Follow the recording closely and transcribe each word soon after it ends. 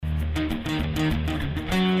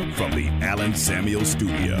from the Allen Samuel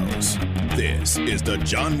Studios, this is the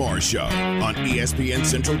John Morris Show on ESPN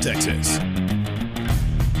Central Texas.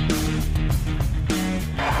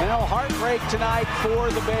 Well, heartbreak tonight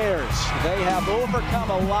for the Bears. They have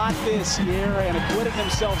overcome a lot this year and acquitted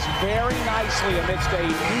themselves very nicely amidst a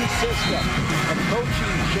new system, a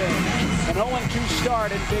coaching change, an 0-2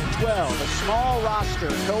 start in Big 12, a small roster,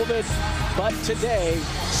 COVID. But today,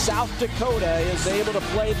 South Dakota is able to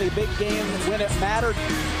play the big game when it mattered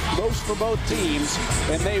most for both teams,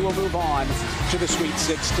 and they will move on to the Sweet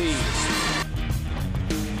 16.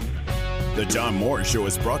 The John Morris Show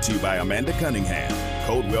is brought to you by Amanda Cunningham,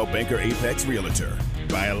 Coldwell Banker Apex Realtor,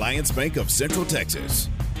 by Alliance Bank of Central Texas,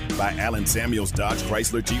 by Allen Samuels Dodge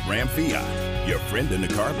Chrysler Jeep Ram Fiat, your friend in the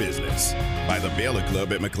car business, by the Baylor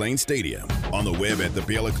Club at McLean Stadium, on the web at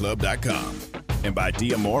thebaylorclub.com, and by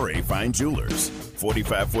D'Amore Fine Jewelers,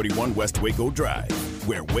 4541 West Waco Drive,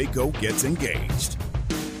 where Waco gets engaged.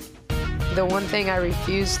 The one thing I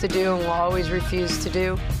refuse to do and will always refuse to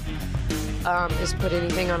do is put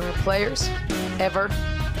anything on our players, ever.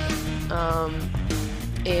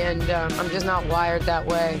 And I'm just not wired that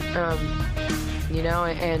way, and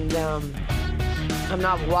I'm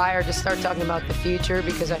not wired to start talking about the future,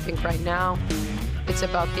 because I think right now it's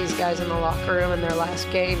about these guys in the locker room and their last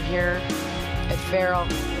game here at Farrell.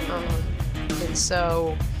 And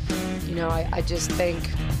so, I just think,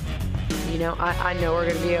 I know we're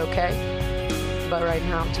going to be okay, but right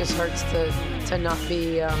now it just hurts to not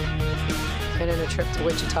be planning a trip to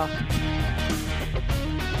Wichita.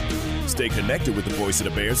 Stay connected with the Voice of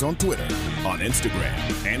the Bears on Twitter, on Instagram,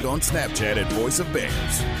 and on Snapchat at Voice of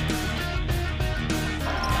Bears.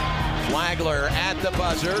 Flagler at the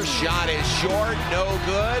buzzer. Shot is short, no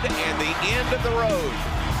good, and the end of the road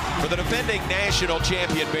for the defending national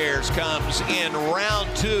champion Bears comes in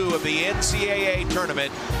round 2 of the NCAA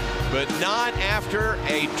tournament, but not after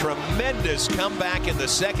a tremendous comeback in the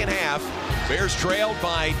second half. Bears trailed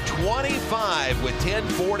by 25 with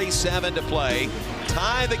 10:47 to play.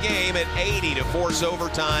 Tie the game at 80 to force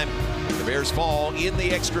overtime. The Bears fall in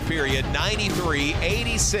the extra period,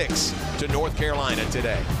 93-86 to North Carolina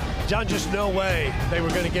today. John, just no way they were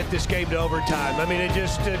going to get this game to overtime. I mean,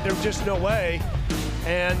 there was just no way,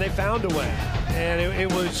 and they found a way. And it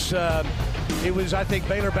was, I think,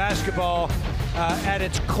 Baylor basketball at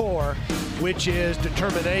its core, which is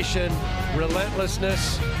determination,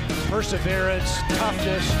 relentlessness, perseverance,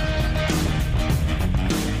 toughness.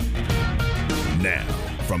 Now,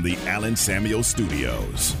 from the Allen Samuel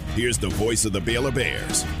Studios, here's the voice of the Baylor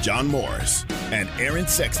Bears, John Morris and Aaron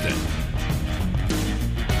Sexton.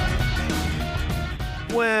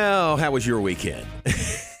 Well, how was your weekend?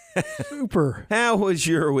 Super. How was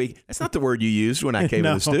your week? That's not the word you used when I came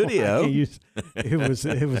to the studio. It was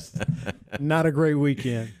not a great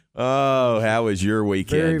weekend. Oh, how was your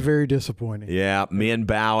weekend? Very, very disappointing. Yeah, men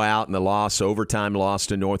bow out in the overtime loss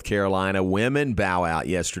to North Carolina. Women bow out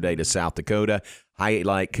yesterday to South Dakota.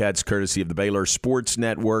 Highlight cuts courtesy of the Baylor Sports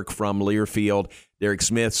Network from Learfield. Derek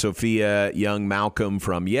Smith, Sophia Young, Malcolm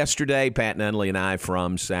from yesterday, Pat Nunley and I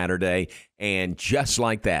from Saturday. And just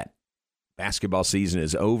like that, basketball season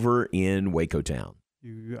is over in Waco Town.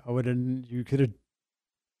 I would have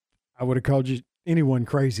called you anyone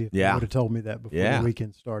crazy if you would have told me that before the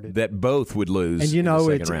weekend started. That both would lose. And in the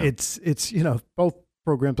second round. it's both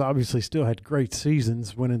programs obviously still had great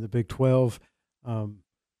seasons winning the Big 12,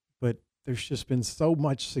 but there's just been so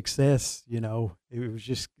much success.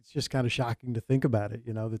 It's just kind of shocking to think about it.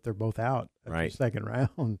 That they're both out at the second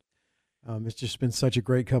round. It's just been such a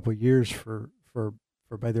great couple of years for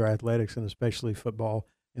Baylor athletics, and especially football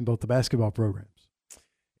in both the basketball programs.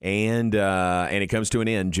 And it comes to an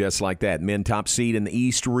end just like that. Men top seed in the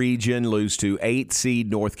East region lose to 8th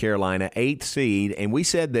seed North Carolina, 8th seed. And we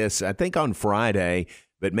said this, I think, on Friday.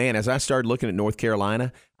 But, man, as I started looking at North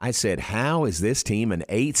Carolina, I said, how is this team an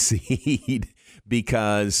 8th seed?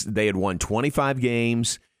 Because they had won 25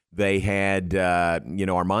 games. They had,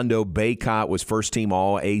 Armando Bacot was first team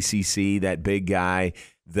all ACC, that big guy.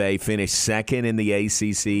 They finished second in the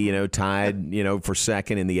ACC, tied, for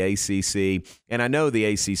second in the ACC. And I know the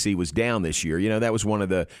ACC was down this year. That was one of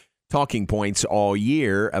the talking points all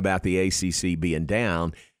year about the ACC being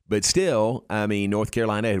down. But still, I mean, North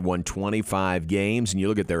Carolina had won 25 games, and you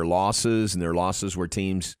look at their losses, and their losses were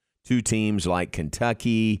two teams like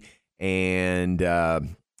Kentucky and,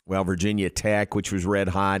 Virginia Tech, which was red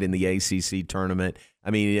hot in the ACC tournament.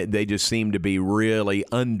 I mean, they just seem to be really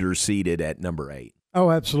underseeded at number 8. Oh,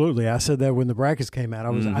 absolutely. I said that when the brackets came out.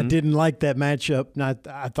 I didn't like that matchup.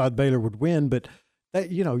 I thought Baylor would win, but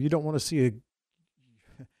that, you don't want to see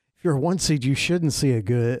if you're a 1 seed, you shouldn't see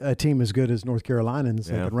a team as good as North Carolina in the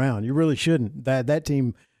second round. You really shouldn't. That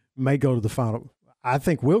team may go to the final. I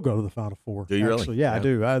think we'll go to the Final Four. Do you actually? really? Yeah, I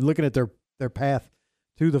do. Looking at their path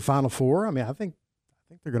to the Final Four, I mean, I think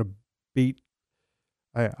they're going to beat.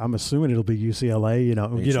 I'm assuming it'll be UCLA. You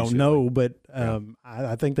know, you don't know, but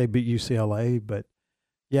I think they beat UCLA. But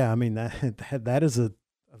yeah, I mean that is a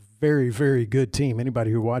very, very good team.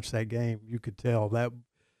 Anybody who watched that game, you could tell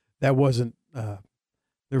that wasn't.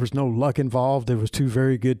 There was no luck involved. There was two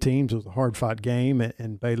very good teams. It was a hard-fought game,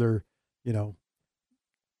 and Baylor, you know,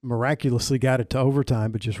 miraculously got it to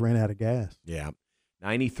overtime, but just ran out of gas. Yeah.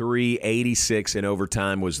 93-86 in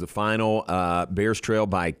overtime was the final. Bears trailed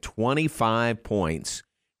by 25 points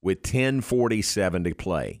with 10:47 to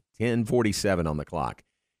play. 10:47 on the clock.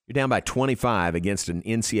 You're down by 25 against an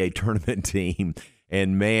NCAA tournament team.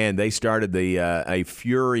 And, man, they started a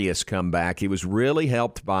furious comeback. He was really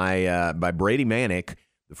helped by Brady Manick,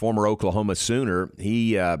 the former Oklahoma Sooner.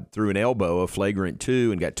 He threw an elbow, a flagrant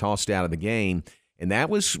 2, and got tossed out of the game. And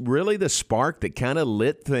that was really the spark that kind of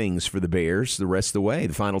lit things for the Bears the rest of the way,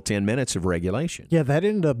 the final 10 minutes of regulation. Yeah, that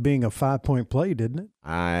ended up being a 5-point play, didn't it?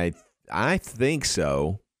 I think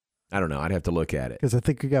so. I don't know. I'd have to look at it. Because I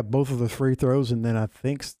think we got both of the free throws, and then I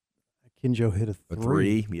think Kinjo hit a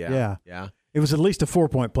three. Yeah. It was at least a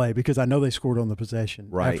 4-point play because I know they scored on the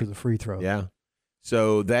possession after the free throw. Yeah.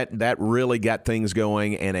 So that really got things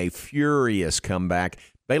going, and a furious comeback.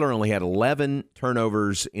 Baylor only had 11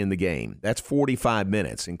 turnovers in the game. That's 45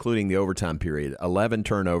 minutes, including the overtime period. 11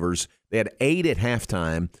 turnovers. They had 8 at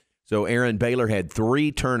halftime. So, Aaron, Baylor had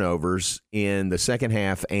 3 turnovers in the second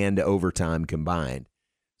half and overtime combined.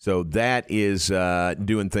 So that is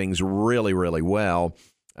doing things really, really well.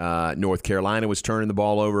 North Carolina was turning the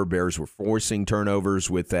ball over. Bears were forcing turnovers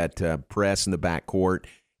with that press in the backcourt.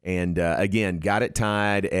 And, again, got it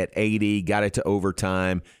tied at 80, got it to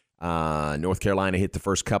overtime. North Carolina hit the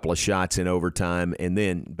first couple of shots in overtime, and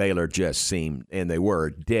then Baylor just seemed, and they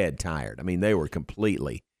were dead tired. I mean, they were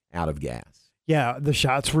completely out of gas. Yeah, the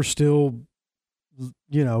shots were still,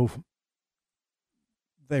 you know,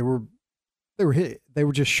 they were hit. They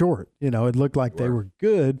were just short. You know, it looked like they were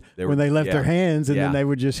good when they left their hands, and then they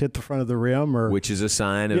would just hit the front of the rim, which is a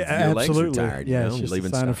sign of your legs are tired. Yeah, it's just a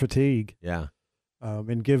sign of fatigue. Yeah,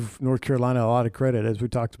 and give North Carolina a lot of credit, as we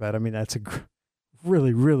talked about. I mean, that's a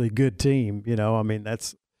really, really good team. You know, I mean,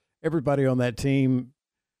 that's everybody on that team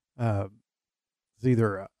is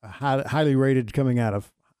either a highly rated coming out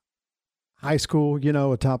of high school, you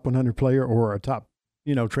know, a top 100 player, or a top,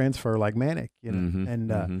 you know, transfer like Manick, you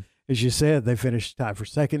know. As you said, they finished tied for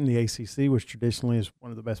second in the ACC, which traditionally is one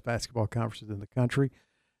of the best basketball conferences in the country.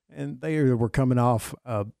 And they were coming off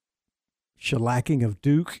a shellacking of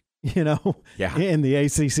Duke, you know, in the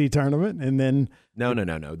ACC tournament. And then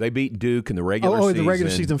No. They beat Duke in the regular season. The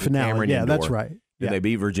regular season finale. Yeah, that's right. And they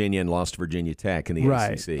beat Virginia and lost to Virginia Tech in the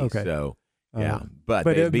ACC. Okay. So, but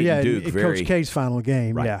they beat Duke Coach K's final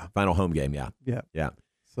game. Right. Yeah. Final home game. Yeah.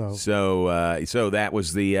 So that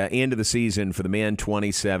was the end of the season for the men.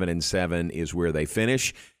 27-7 is where they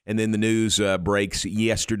finish. And then the news breaks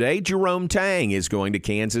yesterday. Jerome Tang is going to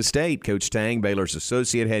Kansas State. Coach Tang, Baylor's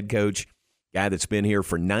associate head coach, guy that's been here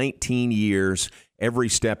for 19 years. Every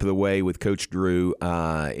step of the way with Coach Drew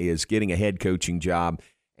is getting a head coaching job.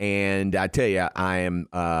 And I tell you, I am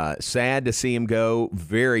sad to see him go,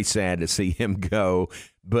 very sad to see him go.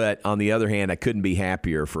 But on the other hand, I couldn't be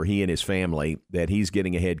happier for he and his family that he's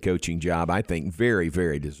getting a head coaching job. I think very,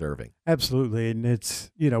 very deserving. Absolutely. And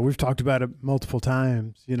it's, you know, we've talked about it multiple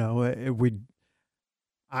times. You know,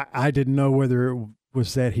 I didn't know whether it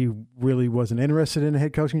was that he really wasn't interested in a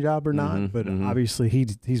head coaching job or not, but obviously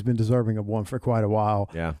he's been deserving of one for quite a while.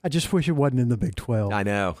 Yeah. I just wish it wasn't in the Big 12. I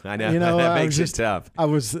know. You know, that makes it tough. I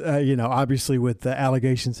was, you know, obviously with the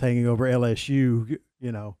allegations hanging over LSU,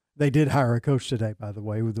 you know, they did hire a coach today, by the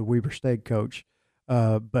way, with the Weber State coach.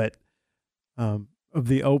 But of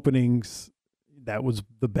the openings, that was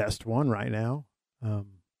the best one right now.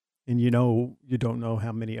 And, you know, you don't know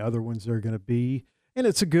how many other ones there are going to be. And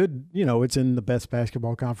it's a good, you know, it's in the best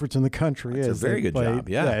basketball conference in the country. It's a very good job,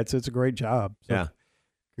 yeah. It's a great job. So,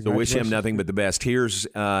 So wish him nothing but the best. Here's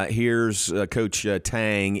Coach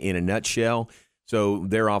Tang in a nutshell. So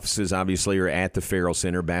their offices obviously are at the Farrell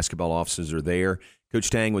Center. Basketball offices are there. Coach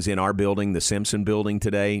Tang was in our building, the Simpson building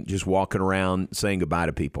today, just walking around saying goodbye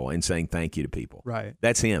to people and saying thank you to people. Right.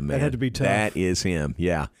 That's him, man. That had to be tough. That is him,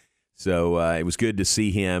 yeah. So it was good to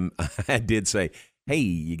see him. I did say, hey,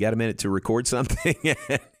 you got a minute to record something?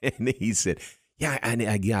 And he said, yeah,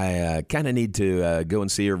 I kind of need to go and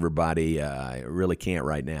see everybody. I really can't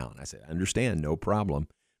right now. And I said, I understand, no problem.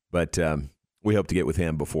 But we hope to get with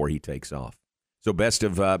him before he takes off. So best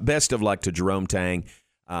of luck to Jerome Tang.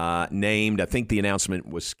 named. I think the announcement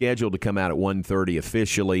was scheduled to come out at 1:30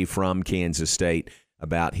 officially from Kansas State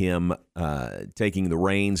about him taking the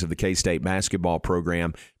reins of the K-State basketball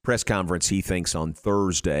program. Press conference, he thinks, on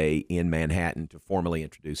Thursday in Manhattan to formally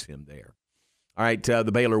introduce him there. All right,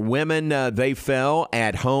 the Baylor women, they fell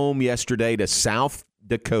at home yesterday to South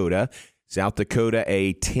Dakota. South Dakota,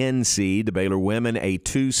 a 10 seed. The Baylor women, a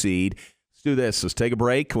 2 seed. Let's do this. Let's take a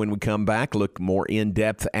break. When we come back, look more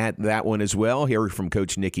in-depth at that one as well. Hear from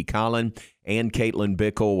Coach Nikki Collin and Caitlin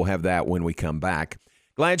Bickle. We'll have that when we come back.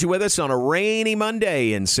 Glad you're with us on a rainy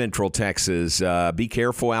Monday in Central Texas. Be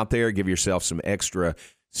careful out there. Give yourself some extra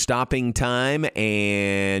stopping time,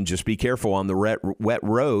 and just be careful on the wet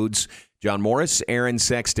roads. John Morris, Aaron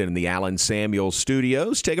Sexton in the Allen Samuels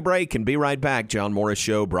studios. Take a break and be right back. John Morris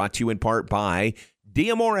Show brought to you in part by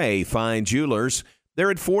D'Amore Fine Jewelers.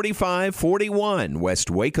 They're at 4541 West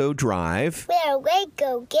Waco Drive. Where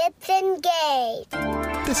Waco gets engaged.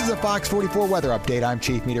 This is a Fox 44 weather update. I'm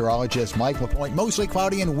Chief Meteorologist Mike LaPointe. Mostly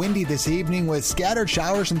cloudy and windy this evening with scattered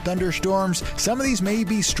showers and thunderstorms. Some of these may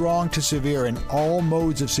be strong to severe, and all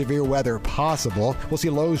modes of severe weather possible. We'll see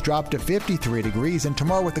lows drop to 53 degrees, and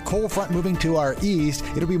tomorrow with the cold front moving to our east,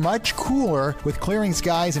 it'll be much cooler with clearing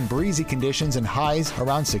skies and breezy conditions and highs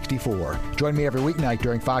around 64. Join me every weeknight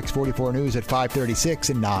during Fox 44 News at 5:36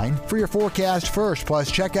 and 9 for your forecast first. Plus,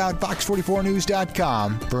 check out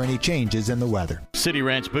fox44news.com for any changes in the weather. City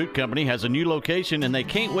Ranch Boot Company has a new location, and they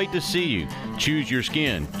can't wait to see you. Choose your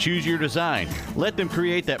skin. Choose your design. Let them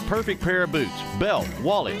create that perfect pair of boots, belt,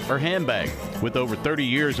 wallet, or handbag. With over 30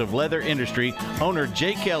 years of leather industry, owner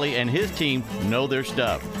Jay Kelly and his team know their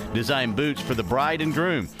stuff. Design boots for the bride and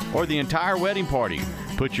groom or the entire wedding party.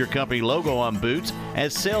 Put your company logo on boots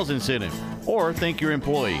as sales incentive, or thank your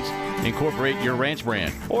employees. Incorporate your ranch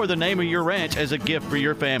brand or the name of your ranch as a gift for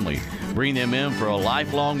your family. Bring them in for a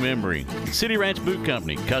lifelong memory. City Ranch Boot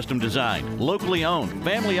Company, custom designed, locally owned,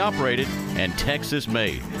 family operated, and Texas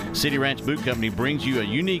made. City Ranch Boot Company brings you a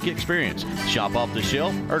unique experience. Shop off the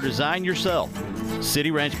shelf or design yourself. City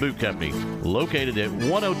Ranch Boot Company, located at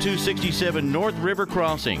 10267 North River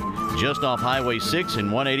Crossing, just off Highway 6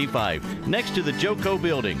 and 185, next to the Joco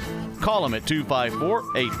Building. Call them at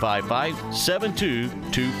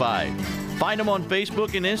 254-855-7225. Find them on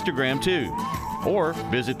Facebook and Instagram, too. Or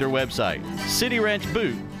visit their website,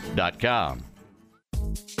 cityranchboot.com.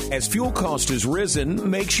 As fuel cost has risen,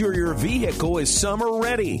 make sure your vehicle is summer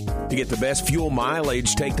ready. To get the best fuel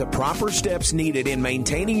mileage, take the proper steps needed in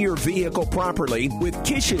maintaining your vehicle properly with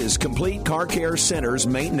Kish's Complete Car Care Center's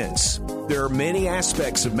maintenance. There are many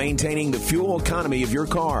aspects of maintaining the fuel economy of your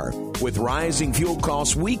car. With rising fuel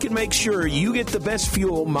costs, we can make sure you get the best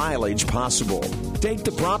fuel mileage possible. Take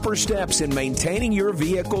the proper steps in maintaining your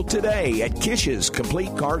vehicle today at Kish's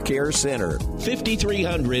Complete Car Care Center,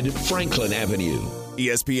 5300 Franklin Avenue.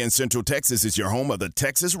 ESPN Central Texas is your home of the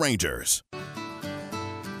Texas Rangers.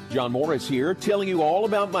 John Morris here, telling you all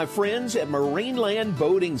about my friends at Marineland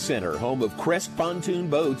Boating Center, home of Crest Pontoon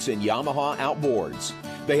Boats and Yamaha Outboards.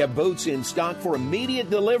 They have boats in stock for immediate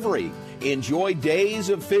delivery. Enjoy days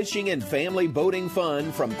of fishing and family boating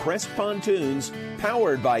fun from Crest Pontoons,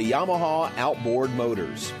 powered by Yamaha Outboard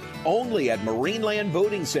Motors. Only at Marineland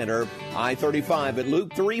Boating Center, I-35 at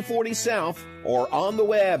Loop 340 South, or on the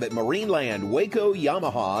web at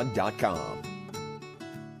marinelandwacoyamaha.com.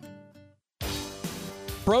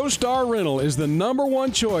 ProStar Rental is the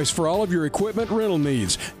 #1 choice for all of your equipment rental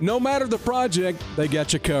needs. No matter the project, they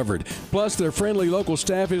got you covered. Plus, their friendly local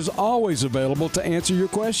staff is always available to answer your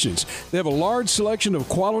questions. They have a large selection of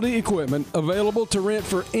quality equipment available to rent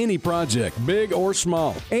for any project, big or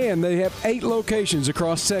small. And they have 8 locations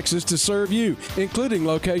across Texas to serve you, including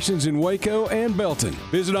locations in Waco and Belton.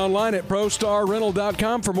 Visit online at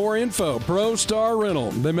ProStarRental.com for more info. ProStar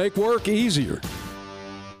Rental. They make work easier.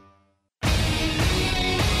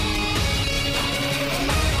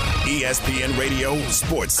 ESPN Radio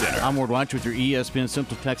Sports Center. I'm Ward Watch with your ESPN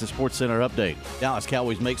Central Texas Sports Center update. Dallas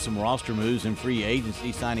Cowboys make some roster moves in free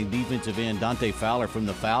agency, signing defensive end Dante Fowler from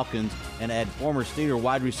the Falcons and add former Steeler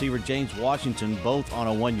wide receiver James Washington, both on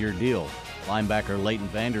a 1-year deal. Linebacker Leighton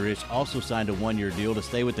Vander Esch also signed a 1-year deal to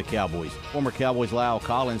stay with the Cowboys. Former Cowboys Lyle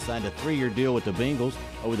Collins signed a 3-year deal with the Bengals.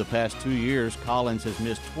 Over the past 2 years, Collins has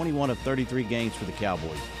missed 21 of 33 games for the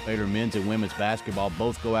Cowboys. Baylor men's and women's basketball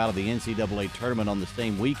both go out of the NCAA tournament on the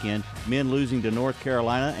same weekend, men losing to North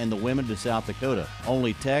Carolina and the women to South Dakota.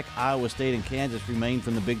 Only Tech, Iowa State, and Kansas remain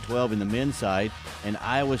from the Big 12 in the men's side, and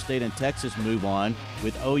Iowa State and Texas move on,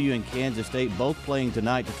 with OU and Kansas State both playing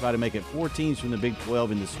tonight to try to make it 4 teams from the Big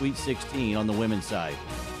 12 in the Sweet 16 on the women's side.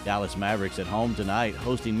 Dallas Mavericks at home tonight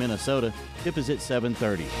hosting Minnesota. Tip is at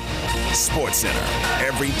 7:30. Sports Center,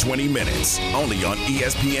 every 20 minutes, only on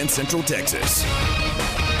ESPN Central Texas.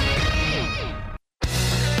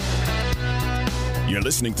 You're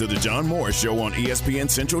listening to The John Morris Show on ESPN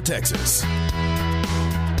Central Texas.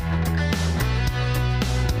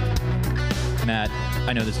 Matt,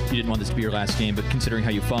 I know you didn't want this to be your last game, but considering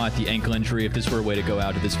how you fought, the ankle injury, if this were a way to go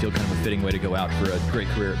out, did this feel kind of a fitting way to go out for a great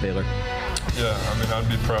career at Baylor? Yeah, I mean, I'd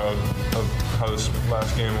be proud of how this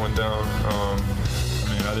last game went down.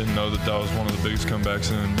 I didn't know that was one of the biggest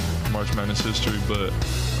comebacks in March Madness history, but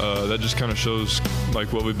that just kind of shows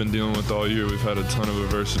like what we've been dealing with all year. We've had a ton of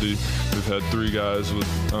adversity. We've had 3 guys with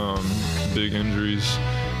big injuries,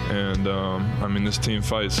 and this team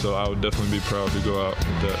fights, so I would definitely be proud to go out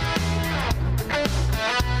with that.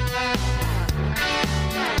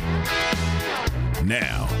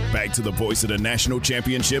 Now, back to the voice of the national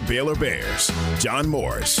championship Baylor Bears, John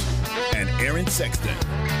Morris and Aaron Sexton.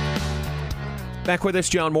 Back with us,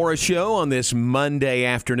 John Morris Show on this Monday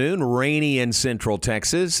afternoon, rainy in Central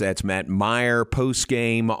Texas. That's Matt Meyer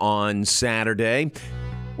postgame on Saturday.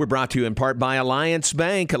 We're brought to you in part by Alliance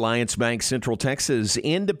Bank. Alliance Bank Central Texas,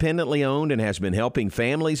 independently owned and has been helping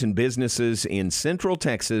families and businesses in Central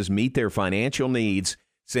Texas meet their financial needs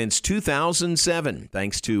since 2007.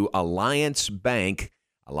 Thanks to Alliance Bank.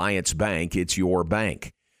 Alliance Bank, it's your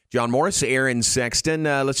bank. John Morris, Aaron Sexton.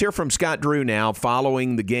 Let's hear from Scott Drew now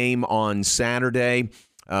following the game on Saturday.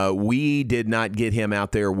 We did not get him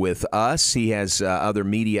out there with us. He has other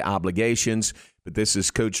media obligations, but this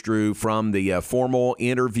is Coach Drew from the formal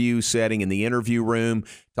interview setting in the interview room,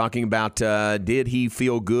 talking about did he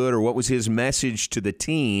feel good or what was his message to the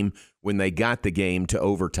team when they got the game to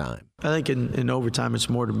overtime. I think in overtime it's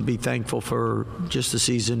more to be thankful for just the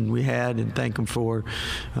season we had and thank them for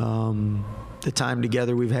the time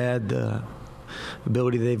together we've had, the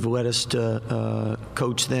ability they've let us to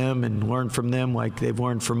coach them and learn from them like they've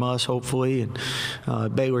learned from us, hopefully.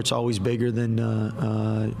 And Baylor, it's always bigger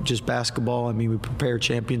than just basketball. I mean, we prepare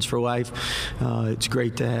champions for life. It's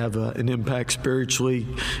great to have an impact spiritually,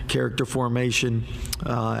 character formation,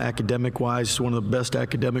 academic-wise. It's one of the best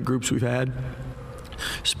academic groups we've had.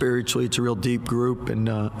 Spiritually, it's a real deep group, and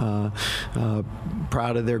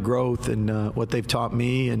proud of their growth and what they've taught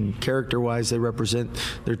me. And character-wise, they represent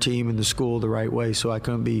their team and the school the right way. So I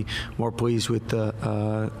couldn't be more pleased with the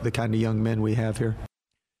kind of young men we have here.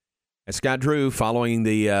 Scott Drew, following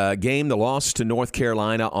the game, the loss to North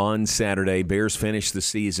Carolina on Saturday, Bears finished the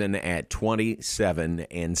season at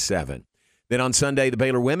 27-7. Then on Sunday, the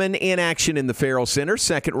Baylor women in action in the Farrell Center,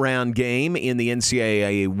 second-round game in the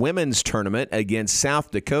NCAA women's tournament against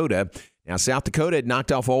South Dakota. Now, South Dakota had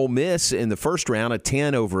knocked off Ole Miss in the first round, a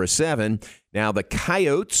 10-7. Now, the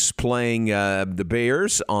Coyotes playing the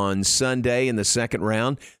Bears on Sunday in the second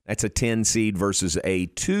round. That's a 10 seed versus a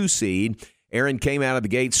 2 seed. Aaron came out of the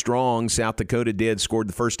gate strong. South Dakota did, scored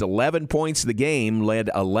the first 11 points of the game, led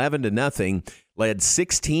 11-0, led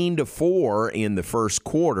 16-4 in the first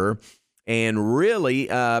quarter. And really,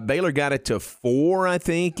 Baylor got it to 4, I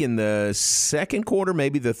think, in the second quarter,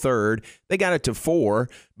 maybe the third. They got it to 4,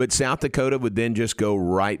 but South Dakota would then just go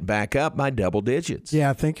right back up by double digits.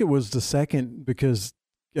 Yeah, I think it was the second because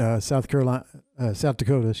South Dakota,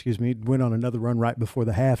 went on another run right before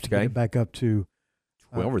the half to get it back up to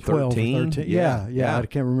 12 or 13. Yeah. I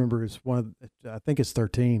can't remember. It's I think it's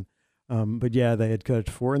 13. But yeah, they had cut it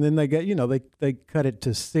to 4, and then they got they cut it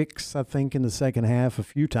to 6, I think, in the second half a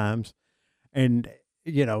few times. And,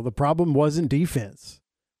 the problem wasn't defense.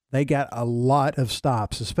 They got a lot of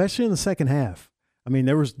stops, especially in the second half. I mean,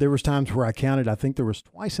 there was times where I counted, I think there was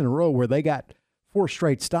twice in a row where they got 4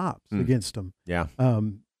 straight stops against them. Yeah.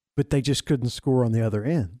 But they just couldn't score on the other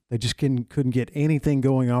end. They just couldn't get anything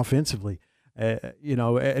going offensively. At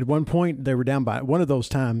one point they were down by, one of those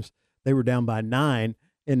times they were down by 9,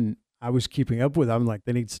 and I was keeping up with it. I'm like,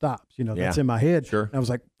 they need stops. That's in my head. Sure. And I was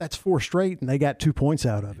like, that's 4 straight, and they got 2 points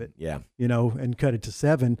out of it. Yeah. And cut it to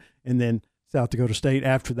 7. And then South Dakota State,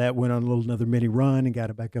 after that, went on another mini run and got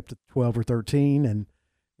it back up to 12 or 13. And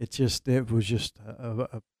it was just a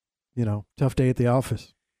tough day at the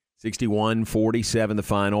office. 61-47 the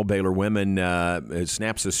final. Baylor women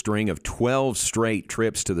snaps a string of 12 straight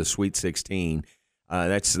trips to the Sweet 16.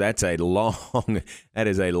 That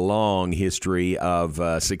is a long history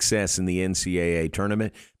of success in the NCAA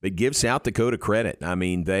tournament. But give South Dakota credit. I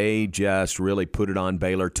mean, they just really put it on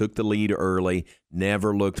Baylor, took the lead early,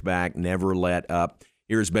 never looked back, never let up.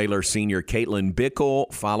 Here's Baylor senior Caitlin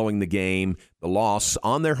Bickle following the game, the loss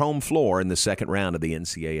on their home floor in the second round of the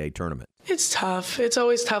NCAA tournament. It's tough. It's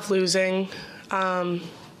always tough losing.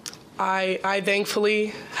 I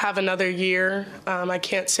thankfully have another year. I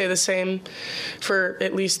can't say the same for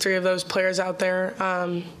at least 3 of those players out there.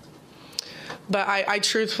 But I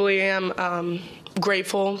truthfully am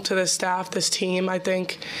grateful to this staff, this team. I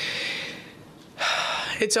think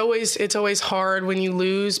it's always hard when you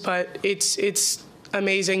lose, but it's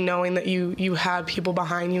amazing knowing that you have people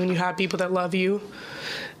behind you and you have people that love you.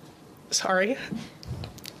 Sorry.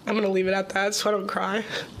 I'm going to leave it at that so I don't cry.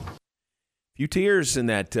 Few tears in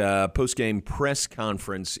that post-game press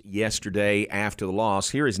conference yesterday after the loss.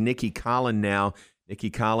 Here is Nicki Collen now. Nicki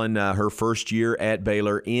Collen, her first year at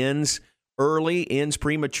Baylor ends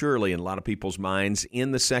prematurely in a lot of people's minds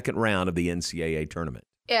in the second round of the NCAA tournament.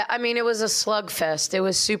 Yeah, I mean, it was a slugfest. It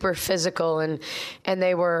was super physical, and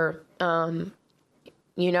they were,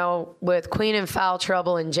 with Queen in foul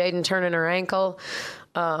trouble and Jaden turning her ankle,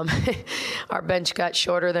 our bench got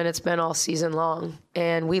shorter than it's been all season long,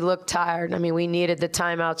 and we looked tired. I mean, we needed the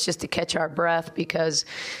timeouts just to catch our breath because,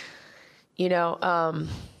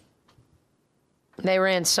 they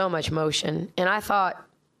ran so much motion. And I thought,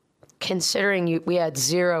 considering we had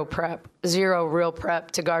zero real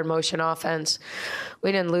prep to guard motion offense,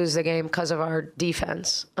 we didn't lose the game because of our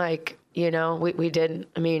defense. We didn't.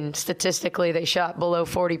 I mean, statistically, they shot below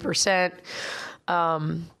 40%.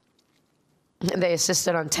 They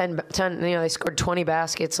assisted on 10, they scored 20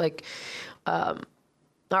 baskets.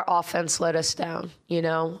 Our offense let us down,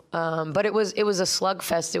 but it was a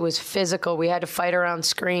slugfest. It was physical. We had to fight around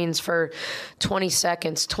screens for 20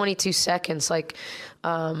 seconds, 22 seconds,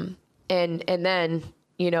 and then,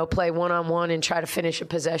 play one-on-one and try to finish a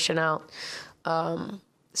possession out.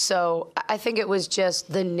 So I think it was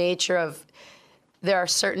just the nature of, there are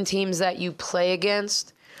certain teams that you play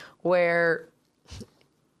against where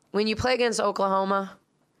when you play against Oklahoma,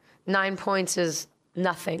 9 points is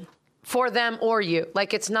nothing for them or you.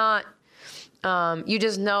 It's not, you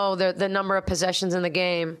just know the number of possessions in the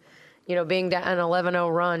game, being down an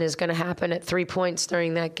 11-0 run is going to happen at 3 points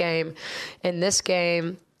during that game. In this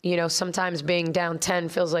game, sometimes being down 10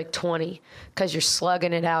 feels like 20 because you're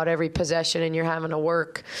slugging it out every possession and you're having to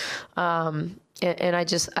work. And I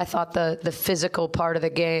thought the physical part of the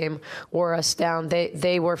game wore us down.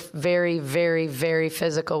 They were very, very, very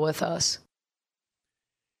physical with us.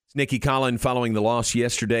 It's Nicki Collen following the loss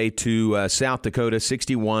yesterday to South Dakota,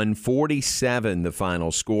 61-47 the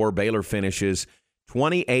final score. Baylor finishes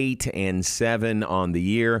 28-7 on the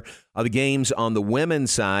year. The games on the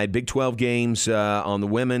women's side, Big 12 games on the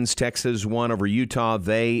women's. Texas won over Utah.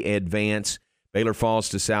 They advance. Baylor falls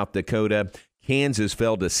to South Dakota. Kansas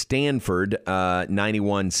fell to Stanford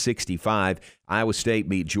 91-65. Iowa State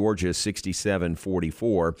beat Georgia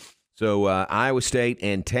 67-44. So Iowa State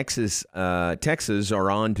and Texas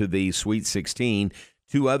are on to the Sweet 16.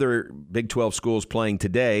 Two other Big 12 schools playing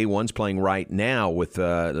today. One's playing right now with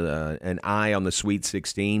an eye on the Sweet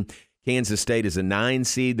 16. Kansas State is a 9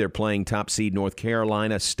 seed. They're playing top seed North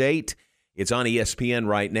Carolina State. It's on ESPN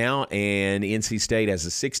right now, and NC State has a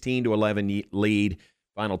 16-11 lead.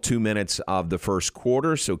 Final 2 minutes of the first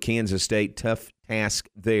quarter. So Kansas State, tough task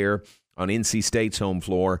there on NC State's home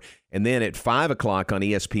floor. And then at 5 o'clock on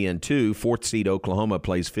ESPN2, 4th seed Oklahoma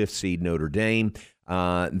plays 5th seed Notre Dame.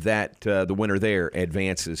 The winner there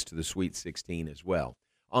advances to the Sweet 16 as well.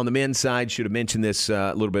 On the men's side, should have mentioned this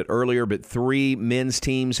a little bit earlier, but 3 men's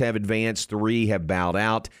teams have advanced, 3 have bowed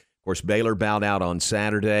out. Of course, Baylor bowed out on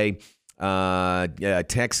Saturday.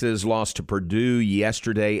 Texas lost to Purdue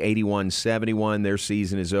yesterday, 81-71. Their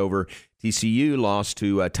season is over. TCU lost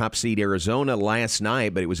to top seed Arizona last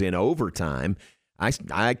night, but it was in overtime.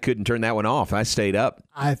 I couldn't turn that one off. I stayed up.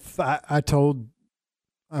 I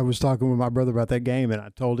was talking with my brother about that game, and I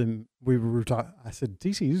told him I said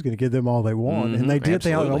TCU's going to give them all they want, and they did.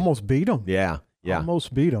 Absolutely. They almost beat them. Yeah.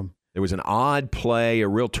 Almost beat them. There was an odd play, a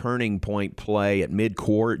real turning point play at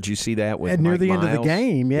midcourt. Did you see that? With near Mike the Miles? end of the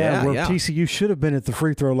game, where TCU should have been at the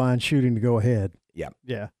free throw line shooting to go ahead. Yeah,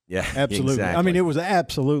 absolutely. Exactly. I mean, it was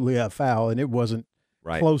absolutely a foul, and it wasn't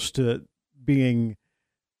close to being.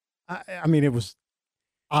 I mean, it was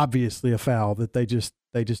obviously a foul that they just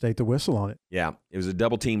ate the whistle on it. Yeah, it was a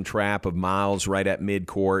double team trap of Miles right at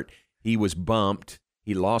midcourt. He was bumped.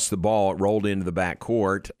 He lost the ball. It rolled into the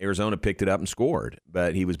backcourt. Arizona picked it up and scored,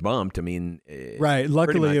 but he was bumped. I mean, right.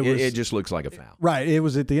 Luckily, it just looks like a foul. Right. It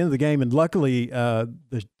was at the end of the game, and luckily,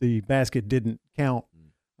 the basket didn't count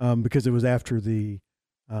because it was after the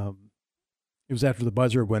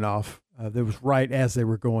buzzer went off. That was right as they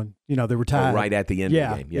were going. They were tied. Right at the end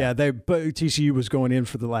of the game. But TCU was going in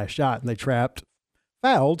for the last shot, and they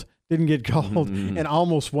fouled, didn't get called, and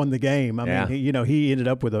almost won the game. I mean, he ended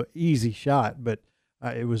up with an easy shot, but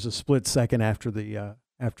it was a split second after the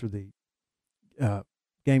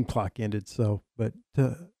game clock ended. So, but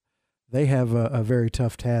they have a very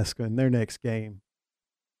tough task in their next game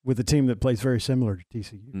with a team that plays very similar to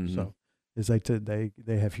TCU. So is they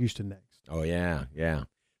have Houston next. Oh, yeah.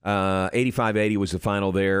 85-80 was the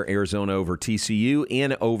final there. Arizona over TCU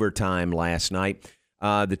in overtime last night.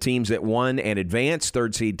 The teams that won and advanced,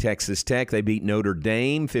 third seed Texas Tech, they beat Notre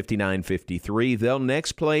Dame 59-53. They'll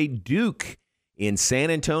next play Duke in San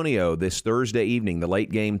Antonio this Thursday evening, the late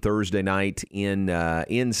game Thursday night in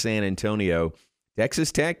San Antonio.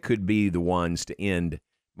 Texas Tech could be the ones to end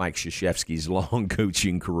Mike Krzyzewski's long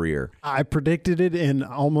coaching career. I predicted it in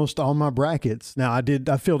almost all my brackets. Now,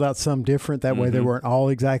 I filled out some different. That way they weren't all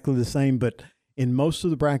exactly the same, but in most of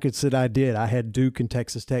the brackets that I did, I had Duke and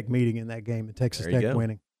Texas Tech meeting in that game and Texas Tech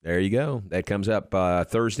winning. There you go. That comes up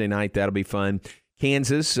Thursday night. That'll be fun.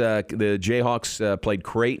 Kansas, the Jayhawks played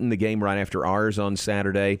Creighton, the game right after ours on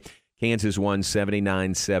Saturday. Kansas won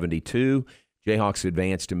 79-72. Jayhawks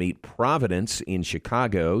advanced to meet Providence in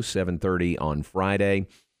Chicago, 7:30 on Friday.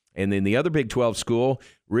 And then the other Big 12 school,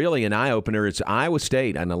 really an eye-opener, it's Iowa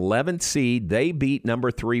State, an 11th seed. They beat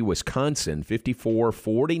number 3 Wisconsin,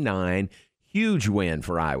 54-49. Huge win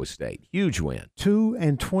for Iowa State. Huge win.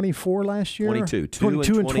 2-24 last year? 22.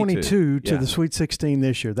 22 to the Sweet 16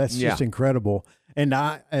 this year. That's just incredible. And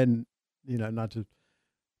not to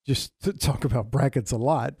just talk about brackets a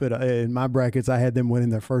lot, but in my brackets, I had them winning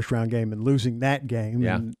their first round game and losing that game.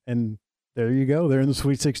 Yeah. And there you go. They're in the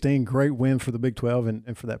Sweet 16. Great win for the Big 12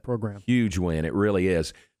 and for that program. Huge win. It really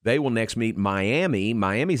is. They will next meet Miami.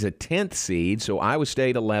 Miami's a 10th seed, so Iowa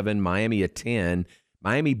State 11, Miami a 10.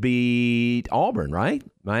 Miami beat Auburn, right?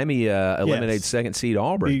 Miami eliminated second seed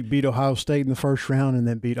Auburn. Beat Ohio State in the first round and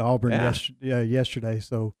then beat Auburn yesterday.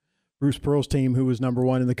 So Bruce Pearl's team, who was number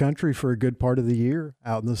 1 in the country for a good part of the year,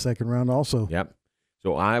 out in the second round also. Yep.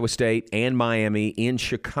 So Iowa State and Miami in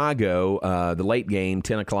Chicago, the late game,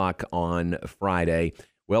 10 o'clock on Friday.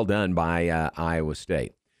 Well done by Iowa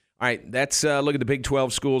State. All right, that's look at the Big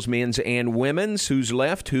 12 schools, men's and women's. Who's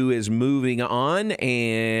left? Who is moving on?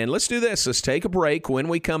 And let's do this. Let's take a break. When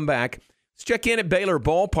we come back, let's check in at Baylor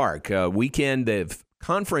Ballpark. Weekend of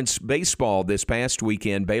conference baseball this past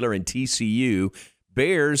weekend, Baylor and TCU.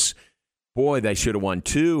 Bears, boy, they should have won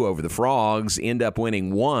 2 over the Frogs. End up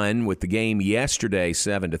winning 1 with the game yesterday,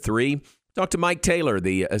 7-3. Talk to Mike Taylor,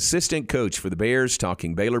 the assistant coach for the Bears,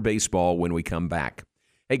 talking Baylor baseball when we come back.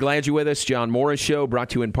 Hey, glad you're with us. John Morris Show,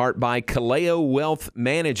 brought to you in part by Kaleo Wealth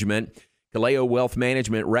Management. Kaleo Wealth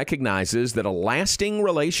Management recognizes that a lasting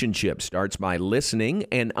relationship starts by listening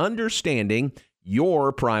and understanding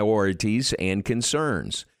your priorities and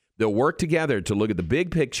concerns. They'll work together to look at the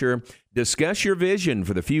big picture, discuss your vision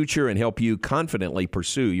for the future, and help you confidently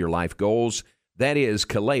pursue your life goals. That is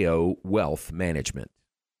Kaleo Wealth Management.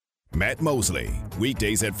 Matt Mosley,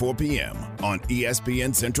 weekdays at 4 p.m. on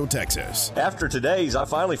ESPN Central Texas. After today's, I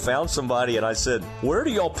finally found somebody, and I said, where do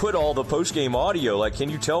y'all put all the post-game audio? Like, can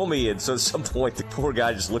you tell me? And so at some point, the poor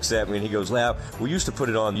guy just looks at me, and he goes, we used to put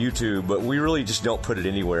it on YouTube, but we really just don't put it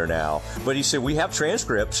anywhere now. But he said, we have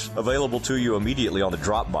transcripts available to you immediately on the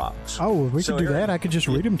Dropbox. Oh, we could do that. I could just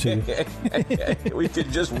read them to you. We could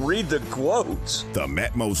just read the quotes. The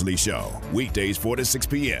Matt Mosley Show, weekdays 4 to 6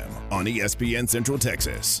 p.m. on ESPN Central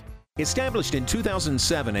Texas. Established in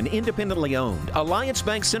 2007 and independently owned, Alliance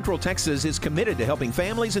Bank Central Texas is committed to helping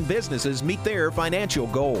families and businesses meet their financial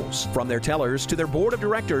goals. From their tellers to their board of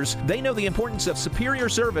directors, they know the importance of superior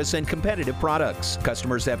service and competitive products.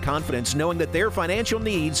 Customers have confidence knowing that their financial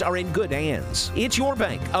needs are in good hands. It's your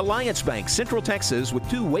bank, Alliance Bank Central Texas, with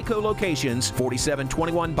 2 Waco locations,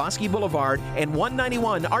 4721 Bosque Boulevard and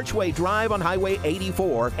 191 Archway Drive on Highway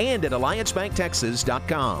 84, and at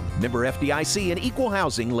AllianceBankTexas.com. Member FDIC and equal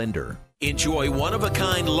housing lender. Enjoy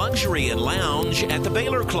one-of-a-kind luxury and lounge at the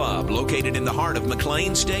Baylor Club, located in the heart of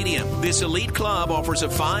McLean Stadium. This elite club offers a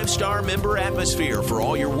 5-star member atmosphere for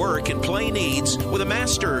all your work and play needs, with a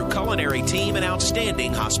master culinary team and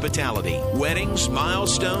outstanding hospitality. Weddings,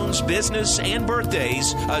 milestones, business, and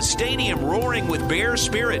birthdays, a stadium roaring with Bear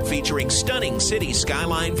spirit featuring stunning city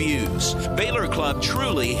skyline views. Baylor Club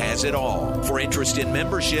truly has it all. For interest in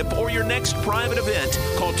membership or your next private event,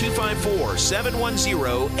 call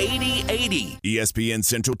 254-710-8080. ESPN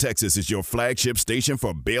Central Texas is your flagship station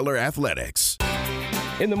for Baylor Athletics.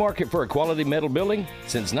 In the market for a quality metal building?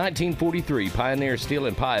 Since 1943, Pioneer Steel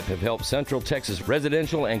and Pipe have helped Central Texas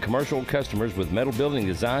residential and commercial customers with metal building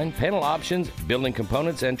design, panel options, building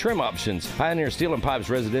components, and trim options. Pioneer Steel and Pipe's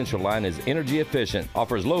residential line is energy efficient,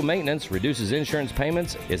 offers low maintenance, reduces insurance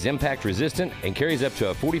payments, is impact resistant, and carries up to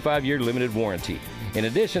a 45-year limited warranty. In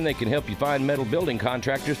addition, they can help you find metal building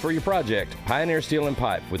contractors for your project. Pioneer Steel and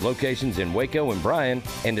Pipe, with locations in Waco and Bryan,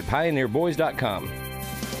 and at pioneerboys.com.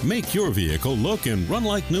 Make your vehicle look and run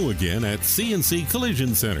like new again at CNC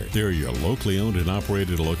Collision Center. They're your locally owned and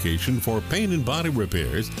operated location for paint and body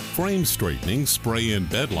repairs, frame straightening, spray and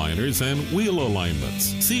bed liners, and wheel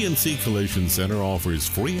alignments. CNC Collision Center offers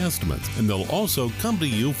free estimates, and they'll also come to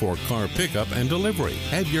you for car pickup and delivery.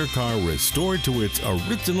 Have your car restored to its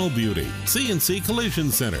original beauty. CNC Collision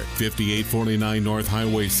Center, 5849 North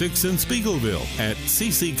Highway 6 in Spiegelville, at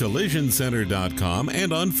cccollisioncenter.com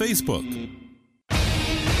and on Facebook.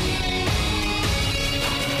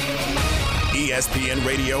 ESPN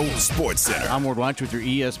Radio Sports Center. I'm Ward Weich with your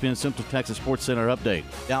ESPN Central Texas Sports Center update.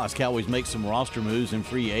 Dallas Cowboys make some roster moves in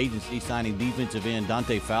free agency, signing defensive end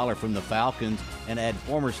Dante Fowler from the Falcons and add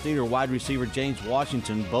former Steeler wide receiver James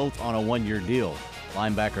Washington, both on a one-year deal.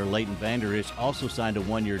 Linebacker Leighton Vander Esch also signed a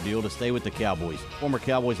one-year deal to stay with the Cowboys. Former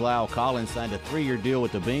Cowboys La'el Collins signed a 3-year deal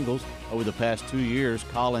with the Bengals. Over the past 2 years,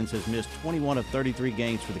 Collins has missed 21 of 33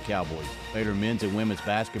 games for the Cowboys. Baylor men's and women's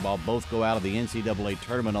basketball both go out of the NCAA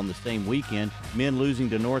tournament on the same weekend, men losing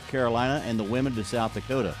to North Carolina and the women to South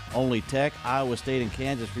Dakota. Only Tech, Iowa State, and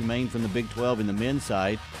Kansas remain from the Big 12 in the men's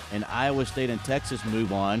side, and Iowa State and Texas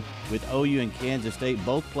move on, with OU and Kansas State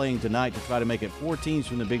both playing tonight to try to make it 4 teams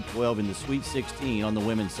from the Big 12 in the Sweet 16 on the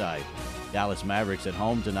women's side. Dallas Mavericks at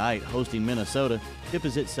home tonight, hosting Minnesota. Tip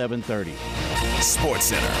is at 7:30. Sports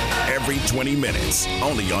Center, every 20 minutes,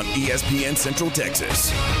 only on ESPN Central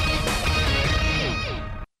Texas.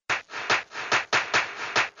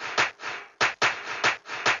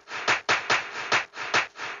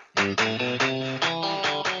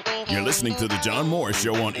 You're listening to The John Morris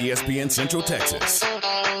Show on ESPN Central Texas.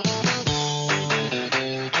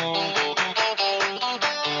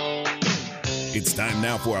 It's time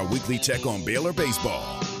now for our weekly check on Baylor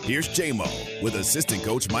baseball. Here's J-Mo with assistant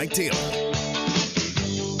coach Mike Taylor.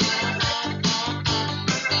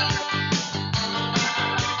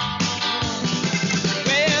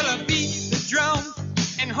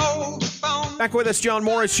 Back with us, John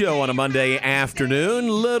Morris Show on a Monday afternoon.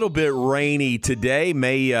 Little bit rainy today.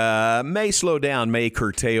 May slow down, may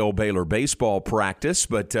curtail Baylor baseball practice.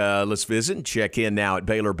 But let's visit and check in now at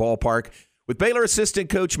Baylor Ballpark with Baylor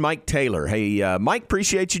assistant coach Mike Taylor. Hey, Mike,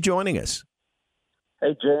 appreciate you joining us.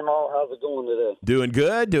 Hey, J-Mo, how's it going today? Doing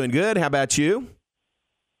good. How about you?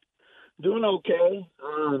 Doing okay.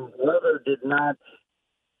 Weather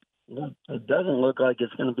it doesn't look like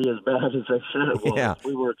it's going to be as bad as they said it was. Yeah.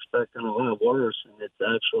 We were expecting a lot worse, and it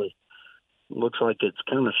actually looks like it's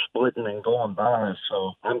kind of splitting and going by.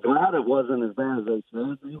 So I'm glad it wasn't as bad as they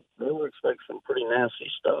said. They were expecting some pretty nasty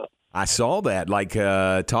stuff. I saw that, like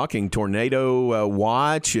talking tornado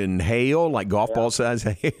watch and hail, like golf ball size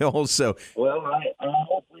hail. So, well, I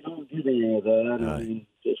hope we don't get any of that. I mean,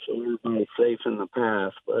 just so everybody's safe in the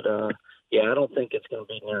path. But yeah, I don't think it's going to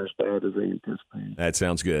be near as bad as they anticipate. That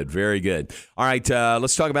sounds good. Very good. All right,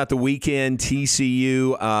 let's talk about the weekend,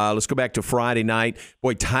 TCU. Let's go back to Friday night.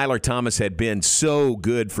 Boy, Tyler Thomas had been so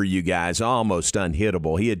good for you guys, almost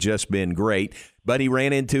unhittable. He had just been great. But he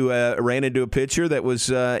ran into a pitcher that was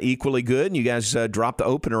equally good, and you guys dropped the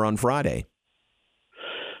opener on Friday.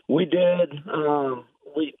 We did.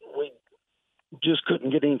 We just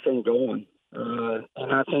couldn't get anything going.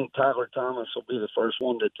 And I think Tyler Thomas will be the first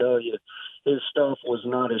one to tell you his stuff was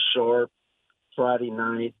not as sharp Friday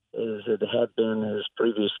night as it had been his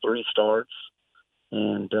previous 3 starts.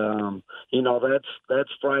 And, that's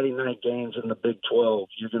Friday night games in the Big 12.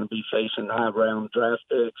 You're going to be facing high-round draft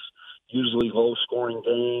picks, usually low-scoring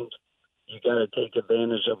games. You got to take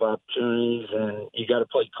advantage of opportunities, and you got to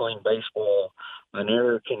play clean baseball. An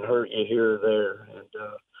error can hurt you here or there. And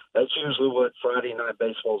that's usually what Friday night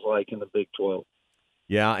baseball is like in the Big 12.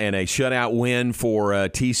 Yeah, and a shutout win for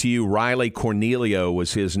TCU. Riley Cornelio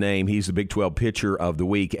was his name. He's the Big 12 pitcher of the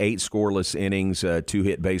week. 8 scoreless innings,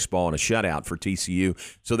 2-hit baseball, and a shutout for TCU.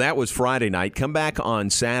 So that was Friday night. Come back on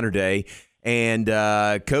Saturday. And,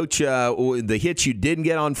 Coach, the hits you didn't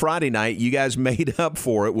get on Friday night, you guys made up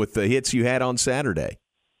for it with the hits you had on Saturday.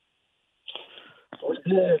 We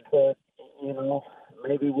did, but,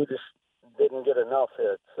 maybe we just didn't get enough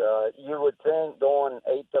hits. You would think going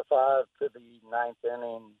 8-5 to the 9th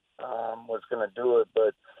inning was going to do it,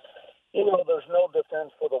 but, there's no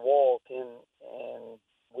defense for the walk, and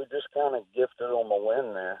we just kind of gifted them a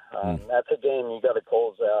win there. That's a game you got to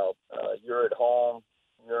close out. You're at home.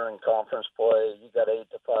 You're in conference play. You got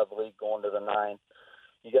 8-5 lead going to the 9th.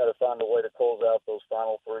 You got to find a way to close out those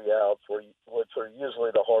final 3 outs, which are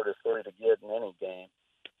usually the hardest 3 to get in any game.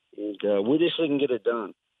 And we just didn't get it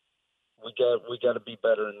done. We got to be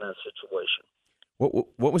better in that situation.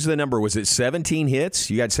 What was the number? Was it 17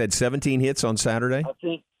 hits? You guys had 17 hits on Saturday? I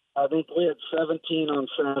think we had 17 on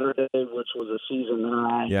Saturday, which was a season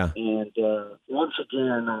high. Yeah. And once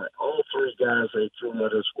again, all three guys they threw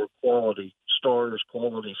at us were quality starters,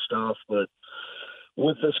 quality stuff. But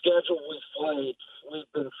with the schedule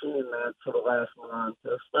we've been seeing that for the last month,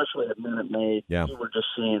 especially at Minute Maid. Yeah. We were just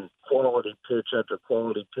seeing quality pitch after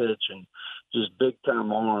quality pitch and just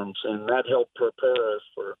big-time arms, and that helped prepare us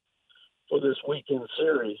for this weekend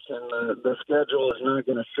series. And the schedule is not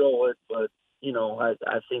going to show it, but,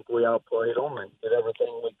 I think we outplayed them and did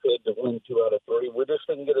everything we could to win 2 out of 3. We just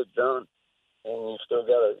didn't get it done, and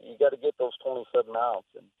you got to get those 27 outs.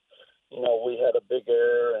 And, we had a big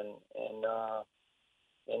error in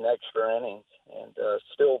extra innings and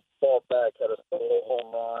still fought back, had a solo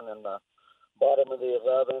home run in the bottom of the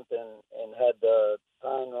 11th and had the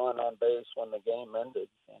tying run on base when the game ended.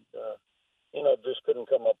 And, just couldn't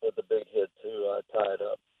come up with a big hit to tie it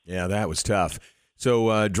up. Yeah, that was tough.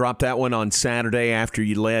 So drop that one on Saturday after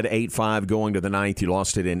you led 8-5 going to the 9th. You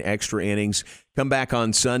lost it in extra innings. Come back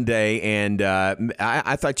on Sunday, and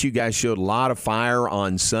I thought you guys showed a lot of fire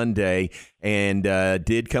on Sunday and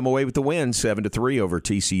did come away with the win 7-3 over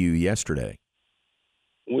TCU yesterday.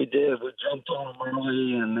 We did. We jumped on them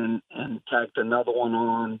early and tacked another one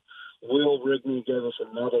on. Will Rigney gave us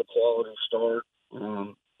another quality start.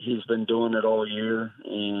 He's been doing it all year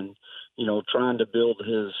and, trying to build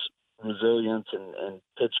his resilience and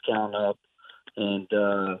pitch count up. And,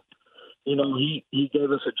 he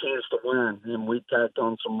gave us a chance to win, and we tacked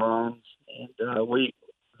on some runs. And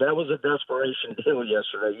that was a desperation deal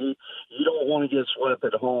yesterday. You don't want to get swept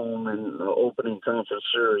at home in the opening conference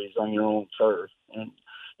series on your own turf.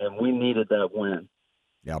 And we needed that win.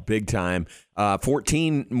 Yeah, big time.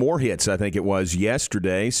 14 more hits, I think it was,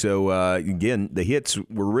 yesterday. So, again, the hits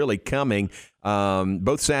were really coming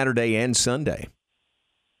both Saturday and Sunday.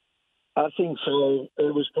 I think so.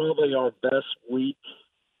 It was probably our best week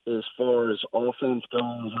as far as offense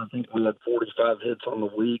goes. I think we had 45 hits on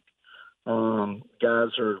the week. Guys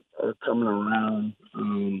are coming around.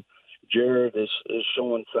 Jared is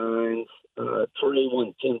showing signs. Trey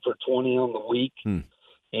went 10 for 20 on the week.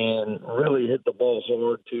 And really hit the ball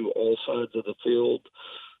hard to all sides of the field.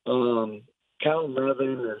 Kyle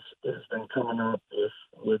Nevin has been coming up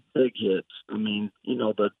with big hits. I mean,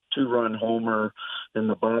 the 2-run homer in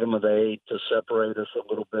the bottom of the 8th to separate us a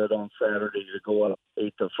little bit on Saturday to go up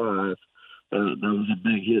 8-5. That was a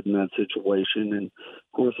big hit in that situation. And,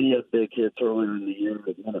 of course, he had big hits earlier in the year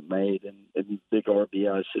at Minute Maid and big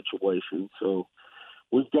RBI situations. So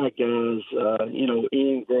we've got guys,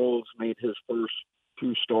 Ian Groves made his first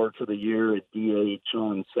 2 starts of the year at DH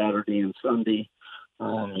on Saturday and Sunday.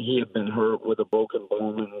 He had been hurt with a broken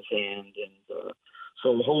bone in his hand, and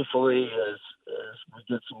so hopefully as we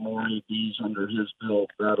get some more ABs under his belt,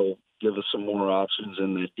 that'll give us some more options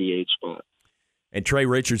in that DH spot. And Trey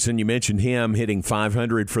Richardson, you mentioned him hitting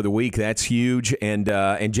 500 for the week. That's huge. And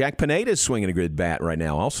Jack Pineda's swinging a good bat right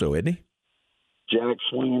now also, isn't he? Jack's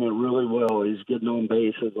swinging it really well. He's getting on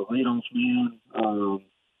base as a leadoff man.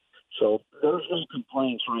 So there's no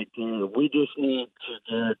complaints right there. We just need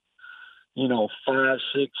to get, 5,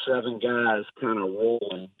 6, 7 guys kind of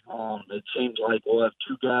rolling. It seems like we'll have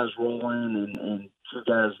 2 guys rolling and 2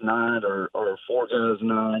 guys not or 4 guys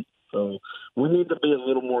not. So we need to be a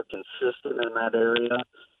little more consistent in that area.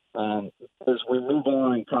 As we move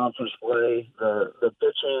on in conference play, the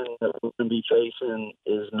pitching that we're going to be facing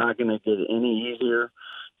is not going to get any easier.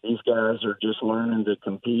 These guys are just learning to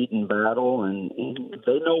compete and battle, and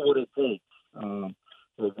they know what it takes.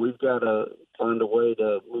 But we've got to find a way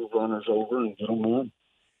to move runners over and get them in.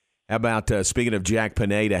 How about, speaking of Jack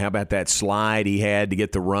Pineda, how about that slide he had to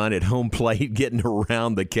get the run at home plate, getting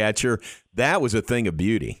around the catcher? That was a thing of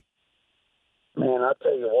beauty. Man, I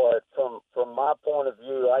tell you what, from my point of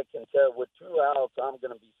view, I can tell with 2 outs, I'm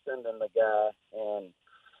going to be sending the guy. And,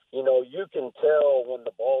 you can tell when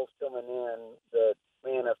the ball's coming in that,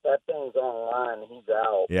 man, if that thing's on line, he's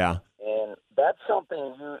out. Yeah. And that's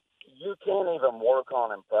something you can't even work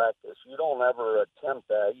on in practice. You don't ever attempt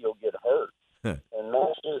that. You'll get hurt. And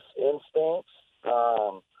that's just instincts,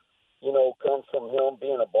 comes from him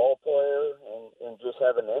being a ball player and just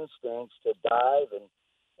having instincts to dive and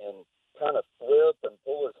kind of flip and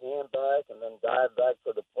pull his hand back and then dive back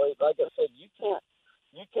for the plate. Like I said, you can't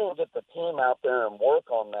get the team out there and work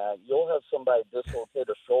on that. You'll have somebody dislocate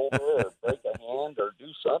a shoulder or break a hand or do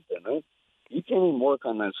something. Right? You can't even work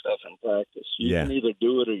on that stuff in practice. You can either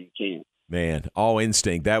do it or you can't. Man, all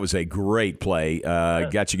instinct. That was a great play.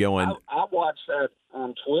 Got you going. I watched that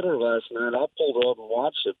on Twitter last night. I pulled it up and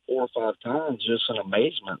watched it 4 or 5 times just in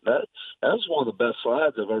amazement. That was one of the best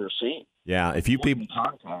slides I've ever seen. Yeah, if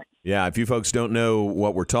you folks don't know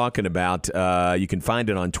what we're talking about, you can find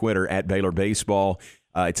it on Twitter at Baylor Baseball.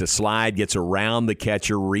 It's a slide, gets around the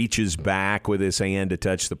catcher, reaches back with his hand to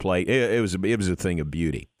touch the plate. It was a thing of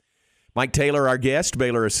beauty. Mike Taylor, our guest,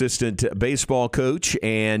 Baylor assistant baseball coach,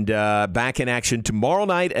 and back in action tomorrow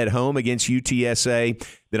night at home against UTSA,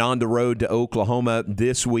 then on the road to Oklahoma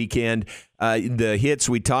this weekend. The hits,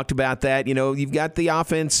 we talked about that. You know, you've got the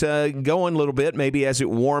offense going a little bit, maybe as it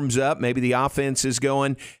warms up. Maybe the offense is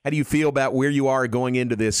going. How do you feel about where you are going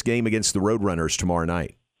into this game against the Roadrunners tomorrow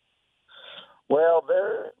night? Well,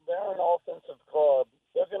 they're an offensive club.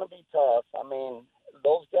 They're going to be tough. I mean,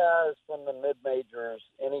 those guys from the mid-majors,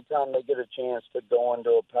 anytime they get a chance to go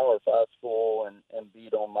into a Power 5 school and beat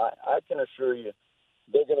them, I can assure you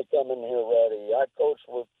they're going to come in here ready. I coached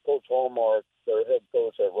with Coach Hallmark, their head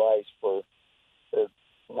coach at Rice, for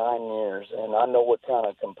 9 years, and I know what kind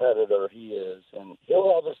of competitor he is. And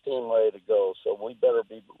he'll have his team ready to go, so we better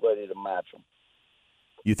be ready to match them.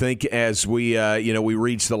 You think as we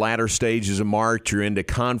reach the latter stages of March, you're into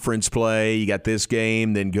conference play, you got this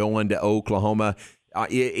game, then going to Oklahoma.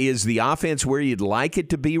 Is the offense where you'd like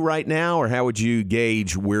it to be right now, or how would you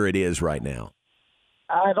gauge where it is right now?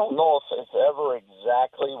 I don't know if it's ever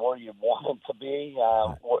exactly where you want it to be.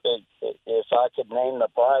 If I could name the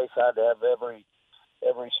price, I'd have every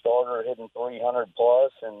starter hitting 300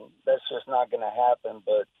 plus, and that's just not going to happen.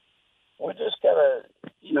 But we just got to,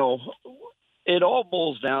 it all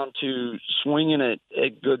boils down to swinging at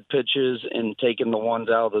good pitches and taking the ones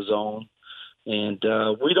out of the zone. And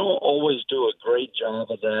we don't always do a great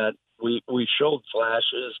job of that. We showed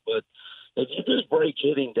flashes, but if you just break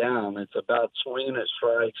hitting down, it's about swinging at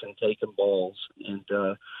strikes and taking balls. And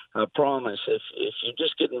I promise, if you're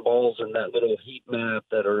just getting balls in that little heat map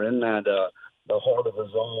that are in that the heart of the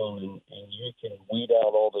zone, and you can weed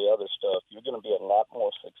out all the other stuff, you're going to be a lot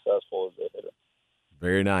more successful as a hitter.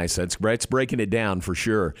 Very nice. That's breaking it down for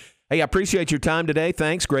sure. Hey, I appreciate your time today.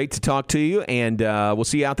 Thanks. Great to talk to you, and we'll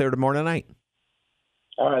see you out there tomorrow night.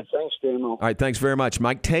 All right. Thanks, Damo. All right. Thanks very much.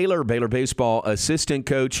 Mike Taylor, Baylor baseball assistant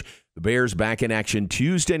coach. The Bears back in action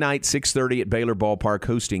Tuesday night, 6:30 at Baylor Ballpark,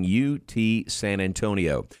 hosting UT San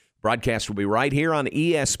Antonio. Broadcast will be right here on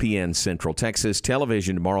ESPN Central Texas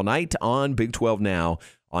Television tomorrow night on Big 12 Now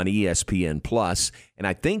on ESPN Plus. And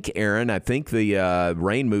I think, Aaron, the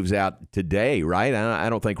rain moves out today, right? I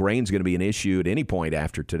don't think rain's going to be an issue at any point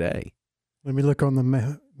after today. Let me look on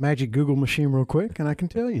the magic Google machine real quick, and I can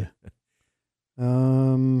tell you.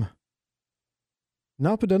 Nope,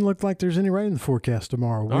 it doesn't look like there's any rain in the forecast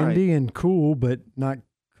tomorrow. Windy and cool, but not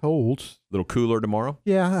cold. A little cooler tomorrow?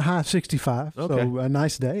 Yeah, high 65. Okay. So a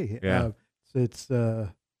nice day. Yeah. It's going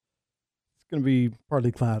to be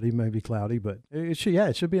partly cloudy, maybe cloudy, but it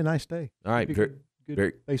should be a nice day. All right. Good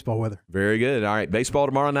baseball weather. Very good. All right. Baseball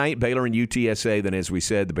tomorrow night, Baylor and UTSA. Then, as we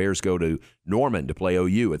said, the Bears go to Norman to play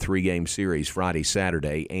OU, a 3-game series Friday,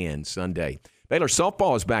 Saturday, and Sunday. Baylor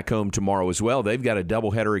softball is back home tomorrow as well. They've got a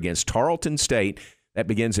doubleheader against Tarleton State. That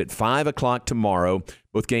begins at 5 o'clock tomorrow.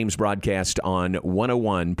 Both games broadcast on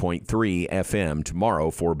 101.3 FM tomorrow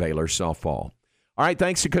for Baylor softball. All right,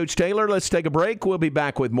 thanks to Coach Taylor. Let's take a break. We'll be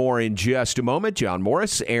back with more in just a moment. John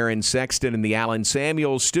Morris, Aaron Sexton in the Allen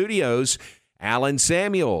Samuels studios. Allen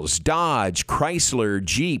Samuels, Dodge, Chrysler,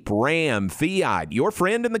 Jeep, Ram, Fiat, your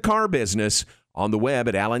friend in the car business, on the web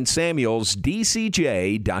at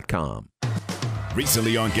allensamuelsdcj.com.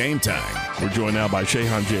 Recently on Game Time. We're joined now by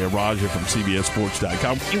Shehan Jayaraja from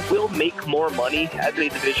CBSSports.com. You will make more money as a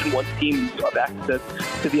Division I team. You have access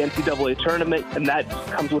to the NCAA tournament, and that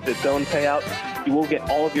comes with its own payout. You will get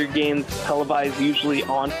all of your games televised, usually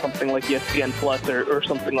on something like ESPN Plus or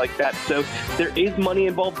something like that. So there is money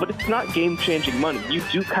involved, but it's not game-changing money. You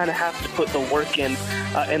do kind of have to put the work in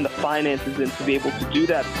and the finances in to be able to do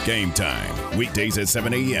that. Game Time, weekdays at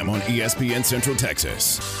 7 a.m. on ESPN Central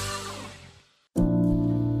Texas.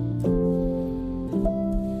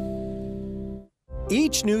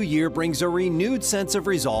 Each new year brings a renewed sense of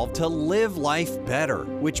resolve to live life better,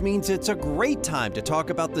 which means it's a great time to talk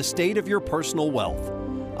about the state of your personal wealth.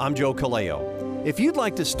 I'm Joe Caleo. If you'd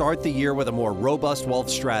like to start the year with a more robust wealth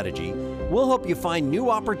strategy, we'll help you find new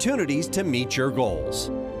opportunities to meet your goals.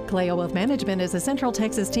 Caleo Wealth Management is a Central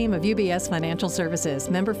Texas team of UBS Financial Services,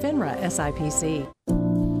 member FINRA SIPC.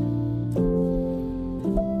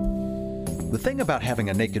 The thing about having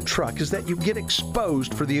a naked truck is that you get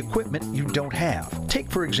exposed for the equipment you don't have.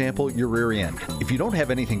 Take, for example, your rear end. If you don't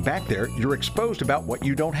have anything back there, you're exposed about what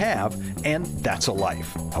you don't have, and that's a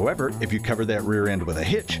life. However, if you cover that rear end with a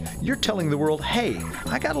hitch, you're telling the world, hey,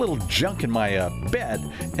 I got a little junk in my bed,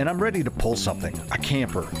 and I'm ready to pull something. A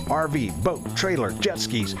camper, RV, boat, trailer, jet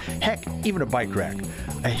skis, heck, even a bike rack.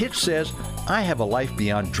 A hitch says, I have a life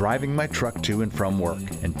beyond driving my truck to and from work.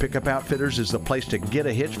 And Pickup Outfitters is the place to get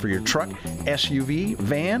a hitch for your truck SUV,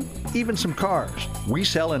 van, even some cars. We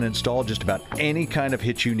sell and install just about any kind of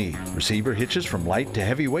hitch you need. Receiver hitches from light to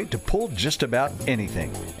heavyweight to pull just about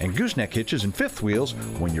anything. And gooseneck hitches and fifth wheels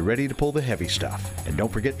when you're ready to pull the heavy stuff. And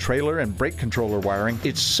don't forget trailer and brake controller wiring.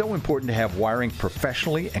 It's so important to have wiring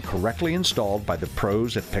professionally and correctly installed by the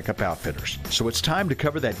pros at Pickup Outfitters. So it's time to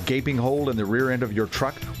cover that gaping hole in the rear end of your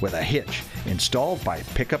truck with a hitch installed by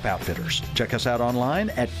Pickup Outfitters. Check us out online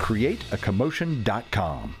at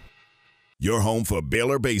createacommotion.com. Your home for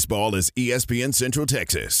Baylor baseball is ESPN Central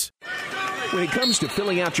Texas. When it comes to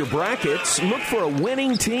filling out your brackets, look for a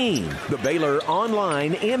winning team. The Baylor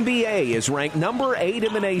Online MBA is ranked number 8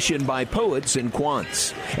 in the nation by Poets and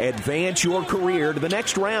Quants. Advance your career to the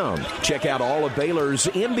next round. Check out all of Baylor's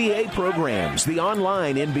MBA programs, the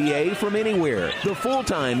online MBA from anywhere, the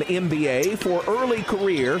full-time MBA for early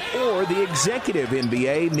career, or the executive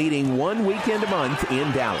MBA meeting 1 weekend a month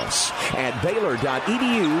in Dallas at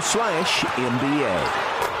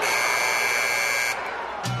baylor.edu/MBA.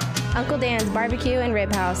 Uncle Dan's Barbecue and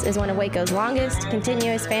Rib House is one of Waco's longest,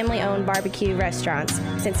 continuous family-owned barbecue restaurants.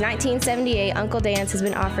 Since 1978, Uncle Dan's has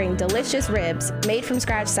been offering delicious ribs, made from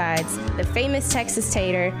scratch sides, the famous Texas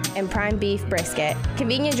tater, and prime beef brisket.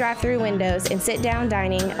 Convenient drive-through windows and sit-down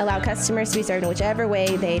dining allow customers to be served in whichever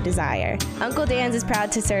way they desire. Uncle Dan's is proud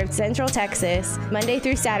to serve Central Texas Monday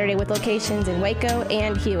through Saturday with locations in Waco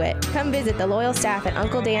and Hewitt. Come visit the loyal staff at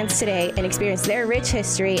Uncle Dan's today and experience their rich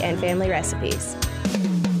history and family recipes.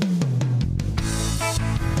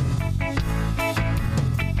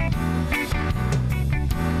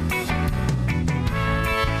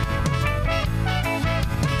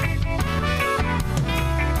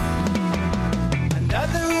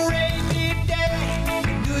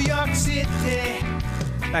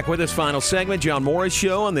 Back with this final segment, John Morris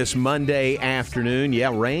Show on this Monday afternoon.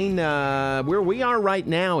 Yeah, rain. Where we are right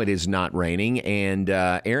now, it is not raining. And,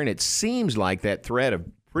 Aaron, it seems like that threat of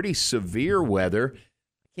pretty severe weather, I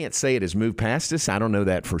can't say it has moved past us. I don't know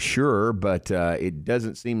that for sure, but it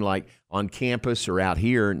doesn't seem like on campus or out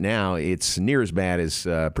here now it's near as bad as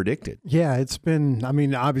predicted. Yeah, it's been, I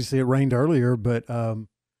mean, obviously it rained earlier, but,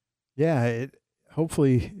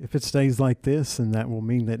 hopefully if it stays like this, and that will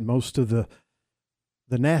mean that most of the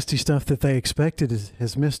nasty stuff that they expected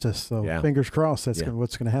has missed us. So fingers crossed that's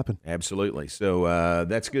what's going to happen. Absolutely. So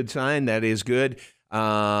that's a good sign. That is good.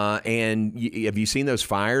 And have you seen those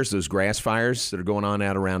fires, those grass fires that are going on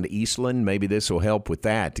out around Eastland? Maybe this will help with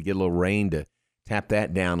that, to get a little rain to tap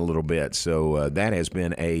that down a little bit. So that has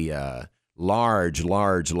been a large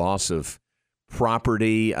loss of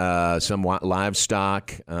property, some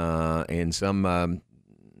livestock, and some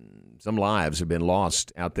lives have been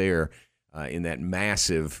lost out there in that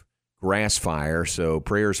massive grass fire. So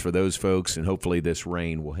prayers for those folks, and hopefully this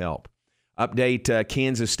rain will help. Update,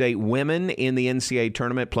 Kansas State women in the NCAA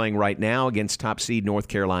tournament playing right now against top seed North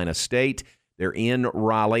Carolina State. They're in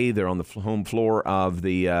Raleigh. They're on the home floor of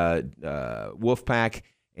the Wolfpack,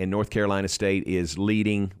 and North Carolina State is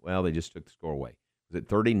leading. Well, they just took the score away. Was it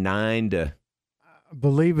 39 to? I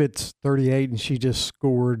believe it's 38, and she just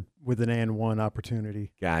scored with an and one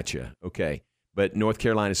opportunity. Gotcha. Okay. But North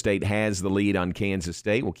Carolina State has the lead on Kansas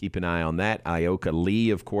State. We'll keep an eye on that. Ioka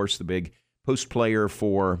Lee, of course, the big post player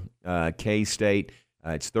for K-State.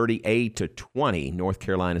 It's 38-20. North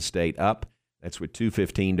Carolina State up. That's with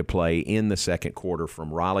 2:15 to play in the second quarter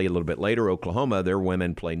from Raleigh. A little bit later, Oklahoma, their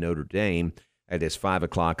women play Notre Dame. That is 5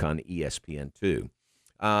 o'clock on ESPN2.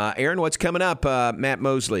 Aaron, what's coming up? Matt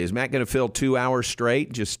Mosley. Is Matt going to fill 2 hours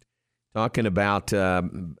straight just talking about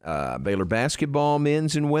Baylor basketball,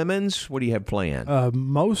 men's and women's? What do you have planned?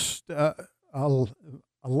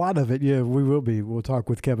 A lot of it, yeah, we will be. We'll talk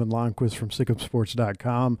with Kevin Lonnquist from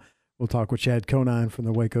SicEmSports.com. We'll talk with Chad Conine from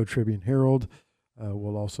the Waco Tribune-Herald.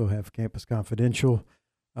 We'll also have Campus Confidential,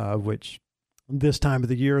 which this time of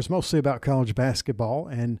the year is mostly about college basketball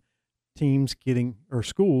and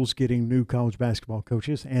schools getting new college basketball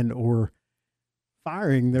coaches and or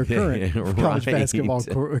firing their current college basketball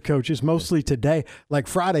coaches. Mostly today, like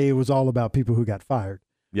Friday, it was all about people who got fired.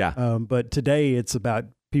 Yeah. But today it's about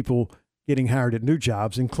people getting hired at new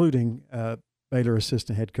jobs, including Baylor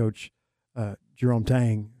assistant head coach Jerome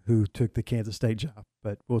Tang, who took the Kansas State job.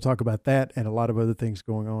 But we'll talk about that and a lot of other things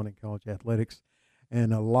going on in college athletics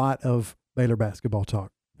and a lot of Baylor basketball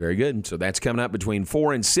talk. Very good. So that's coming up between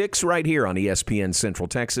 4 and 6 right here on ESPN Central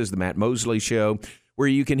Texas, the Matt Mosley Show, where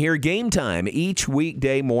you can hear Game Time each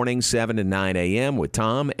weekday morning, 7 to 9 a.m. with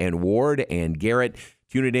Tom and Ward and Garrett.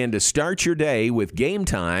 Tune it in to start your day with Game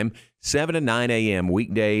Time, 7 to 9 a.m.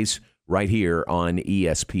 weekdays right here on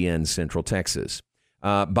ESPN Central Texas.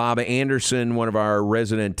 Bob Anderson, one of our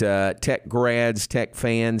resident Tech grads, Tech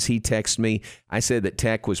fans, he texted me. I said that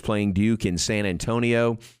Tech was playing Duke in San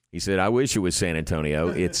Antonio. He said, I wish it was San Antonio.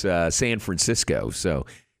 It's San Francisco. So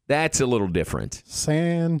that's a little different.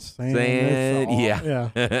 Yeah. Is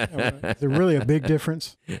there really a big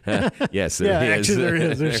difference? Yes, there is. Actually, there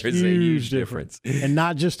is. There's a huge difference. And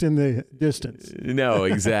not just in the distance. No,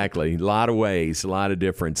 exactly. A lot of ways, a lot of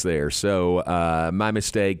difference there. So my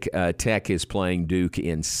mistake, Tech is playing Duke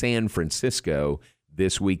in San Francisco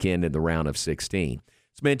this weekend in the round of 16.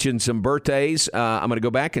 Let's mention some birthdays. I'm going to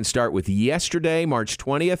go back and start with yesterday, March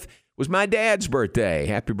 20th. Was my dad's birthday.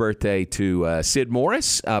 Happy birthday to Sid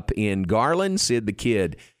Morris up in Garland. Sid the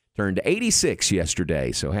Kid turned 86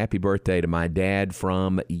 yesterday. So happy birthday to my dad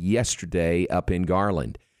from yesterday up in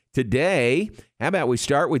Garland. Today, how about we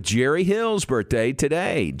start with Jerry Hill's birthday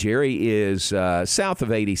today. Jerry is south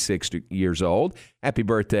of 86 years old. Happy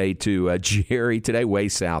birthday to Jerry today, way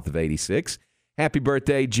south of 86. Happy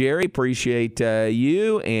birthday, Jerry. Appreciate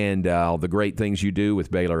you and all the great things you do with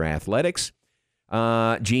Baylor Athletics.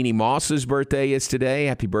 Jeannie Moss's birthday is today.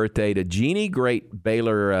 Happy birthday to Jeannie, great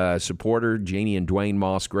Baylor supporter. Jeannie and Dwayne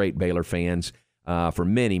Moss, great Baylor fans for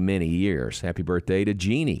many, many years. Happy birthday to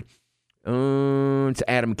Jeannie. It's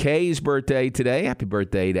Adam Kay's birthday today. Happy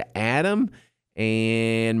birthday to Adam.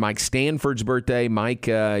 And Mike Stanford's birthday. Mike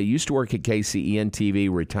used to work at KCEN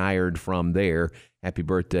TV, retired from there. Happy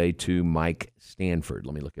birthday to Mike Stanford.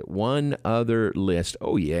 Let me look at one other list.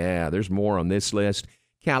 Oh, yeah, there's more on this list.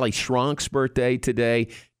 Callie Schrunk's birthday today.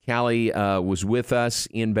 Callie was with us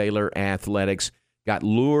in Baylor Athletics, got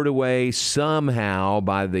lured away somehow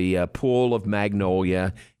by the pull of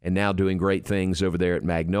Magnolia, and now doing great things over there at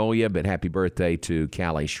Magnolia. But happy birthday to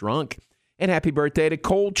Callie Schrunk. And happy birthday to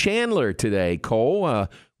Cole Chandler today. Cole,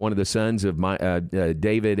 one of the sons of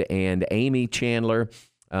David and Amy Chandler.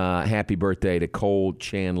 Happy birthday to Cole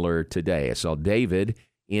Chandler today. I saw David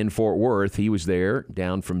in Fort Worth. He was there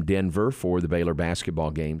down from Denver for the Baylor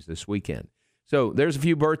basketball games this weekend. So there's a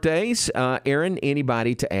few birthdays. Aaron,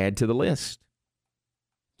 anybody to add to the list?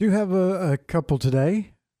 Do you have a couple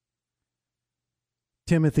today?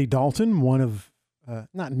 Timothy Dalton, one of,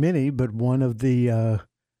 not many, but one of the,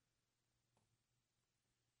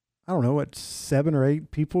 7 or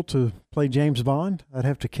 8 people to play James Bond? I'd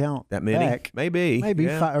have to count that many. Back. Maybe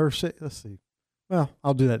 5 or 6. Let's see. Well,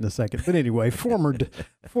 I'll do that in a second. But anyway, former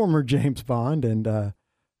James Bond and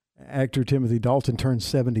actor Timothy Dalton turned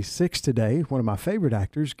 76 today. One of my favorite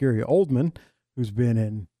actors, Gary Oldman, who's been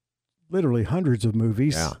in literally hundreds of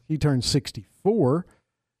movies. Yeah. He turned 64.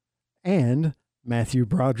 And Matthew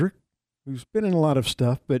Broderick, who's been in a lot of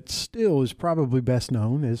stuff, but still is probably best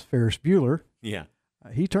known as Ferris Bueller. Yeah.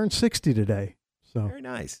 He turned 60 today. So very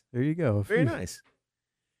nice. There you go. Very nice.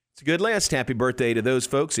 It's a good list. Happy birthday to those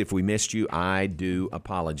folks. If we missed you, I do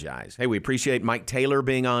apologize. Hey, we appreciate Mike Taylor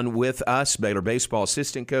being on with us, Baylor baseball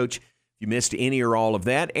assistant coach. If you missed any or all of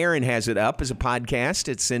that, Aaron has it up as a podcast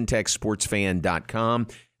at syntechsportsfan.com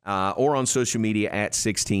or on social media at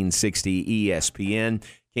 1660 ESPN.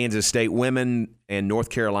 Kansas State women and North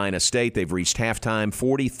Carolina State, they've reached halftime,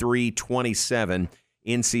 43-27.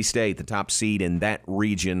 NC State, the top seed in that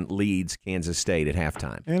region, leads Kansas State at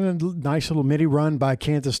halftime. And a nice little mini run by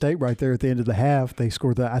Kansas State right there at the end of the half. They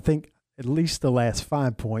scored, I think, at least the last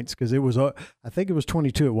 5 points because it was, I think it was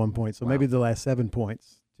 22 at one point, so maybe the last 7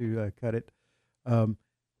 points to cut it. And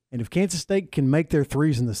if Kansas State can make their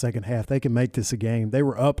threes in the second half, they can make this a game. They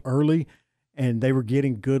were up early, and they were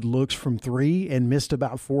getting good looks from three and missed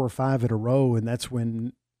about 4 or 5 in a row, and that's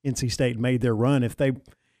when NC State made their run. If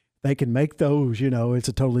they can make those, it's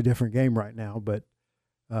a totally different game right now. But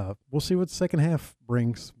we'll see what the second half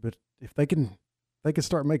brings. But if they can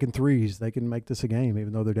start making threes, they can make this a game,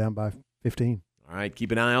 even though they're down by 15. All right,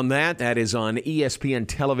 keep an eye on that. That is on ESPN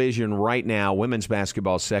television right now. Women's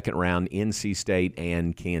basketball second round, NC State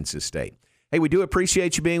and Kansas State. Hey, we do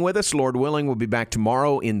appreciate you being with us. Lord willing, we'll be back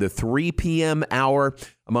tomorrow in the 3 p.m. hour.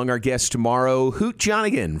 Among our guests tomorrow, Hoot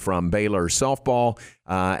Jonigan from Baylor softball,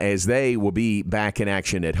 as they will be back in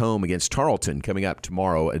action at home against Tarleton coming up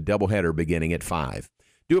tomorrow, a doubleheader beginning at 5.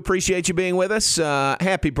 Do appreciate you being with us.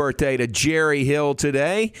 Happy birthday to Jerry Hill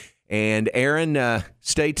today. And Aaron,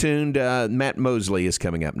 stay tuned. Matt Mosley is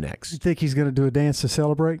coming up next. You think he's going to do a dance to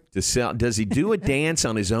celebrate? Does he do a dance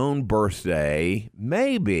on his own birthday?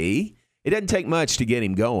 Maybe. It doesn't take much to get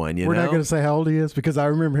him going, We're not going to say how old he is because I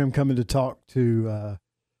remember him coming to talk to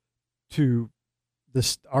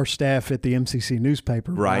our staff at the MCC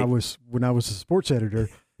newspaper right. when I was a sports editor,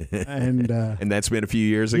 and that's been a few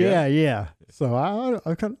years ago. Yeah. So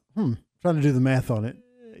I kind of trying to do the math on it.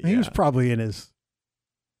 He was probably in his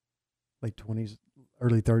late 20s,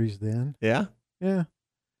 early 30s then. Yeah. Yeah,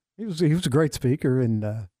 he was a great speaker,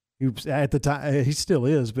 and he was at the time. He still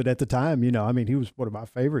is, but at the time, he was one of my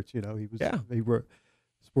favorites. He wrote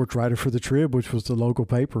sports writer for the Trib, which was the local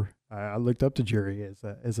paper. I looked up to Jerry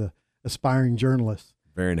as a aspiring journalist.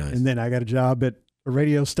 Very nice. And then I got a job at a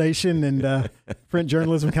radio station, and print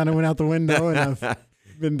journalism kind of went out the window, and I've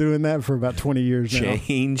been doing that for about 20 years now.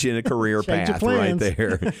 Change in a career path right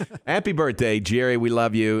there. Happy birthday, Jerry. We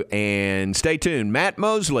love you. And stay tuned. Matt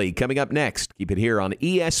Mosley coming up next. Keep it here on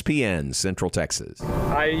ESPN Central Texas.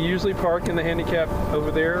 I usually park in the handicap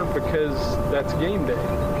over there because that's game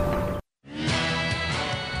day.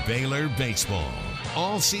 Baylor baseball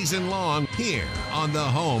all season long here on the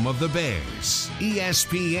home of the Bears,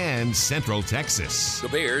 ESPN Central Texas. The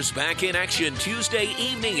Bears back in action Tuesday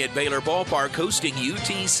evening at Baylor Ballpark hosting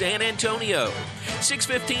UT San Antonio.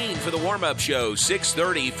 6:15 for the warm-up show,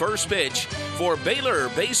 6:30 first pitch for Baylor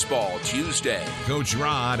Baseball Tuesday. Coach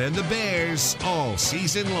Rod and the Bears all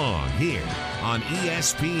season long here on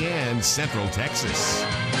ESPN Central Texas.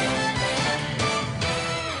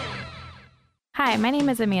 Hi, my name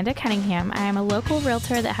is Amanda Cunningham. I am a local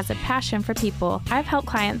realtor that has a passion for people. I've helped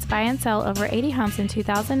clients buy and sell over 80 homes in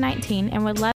 2019 and would love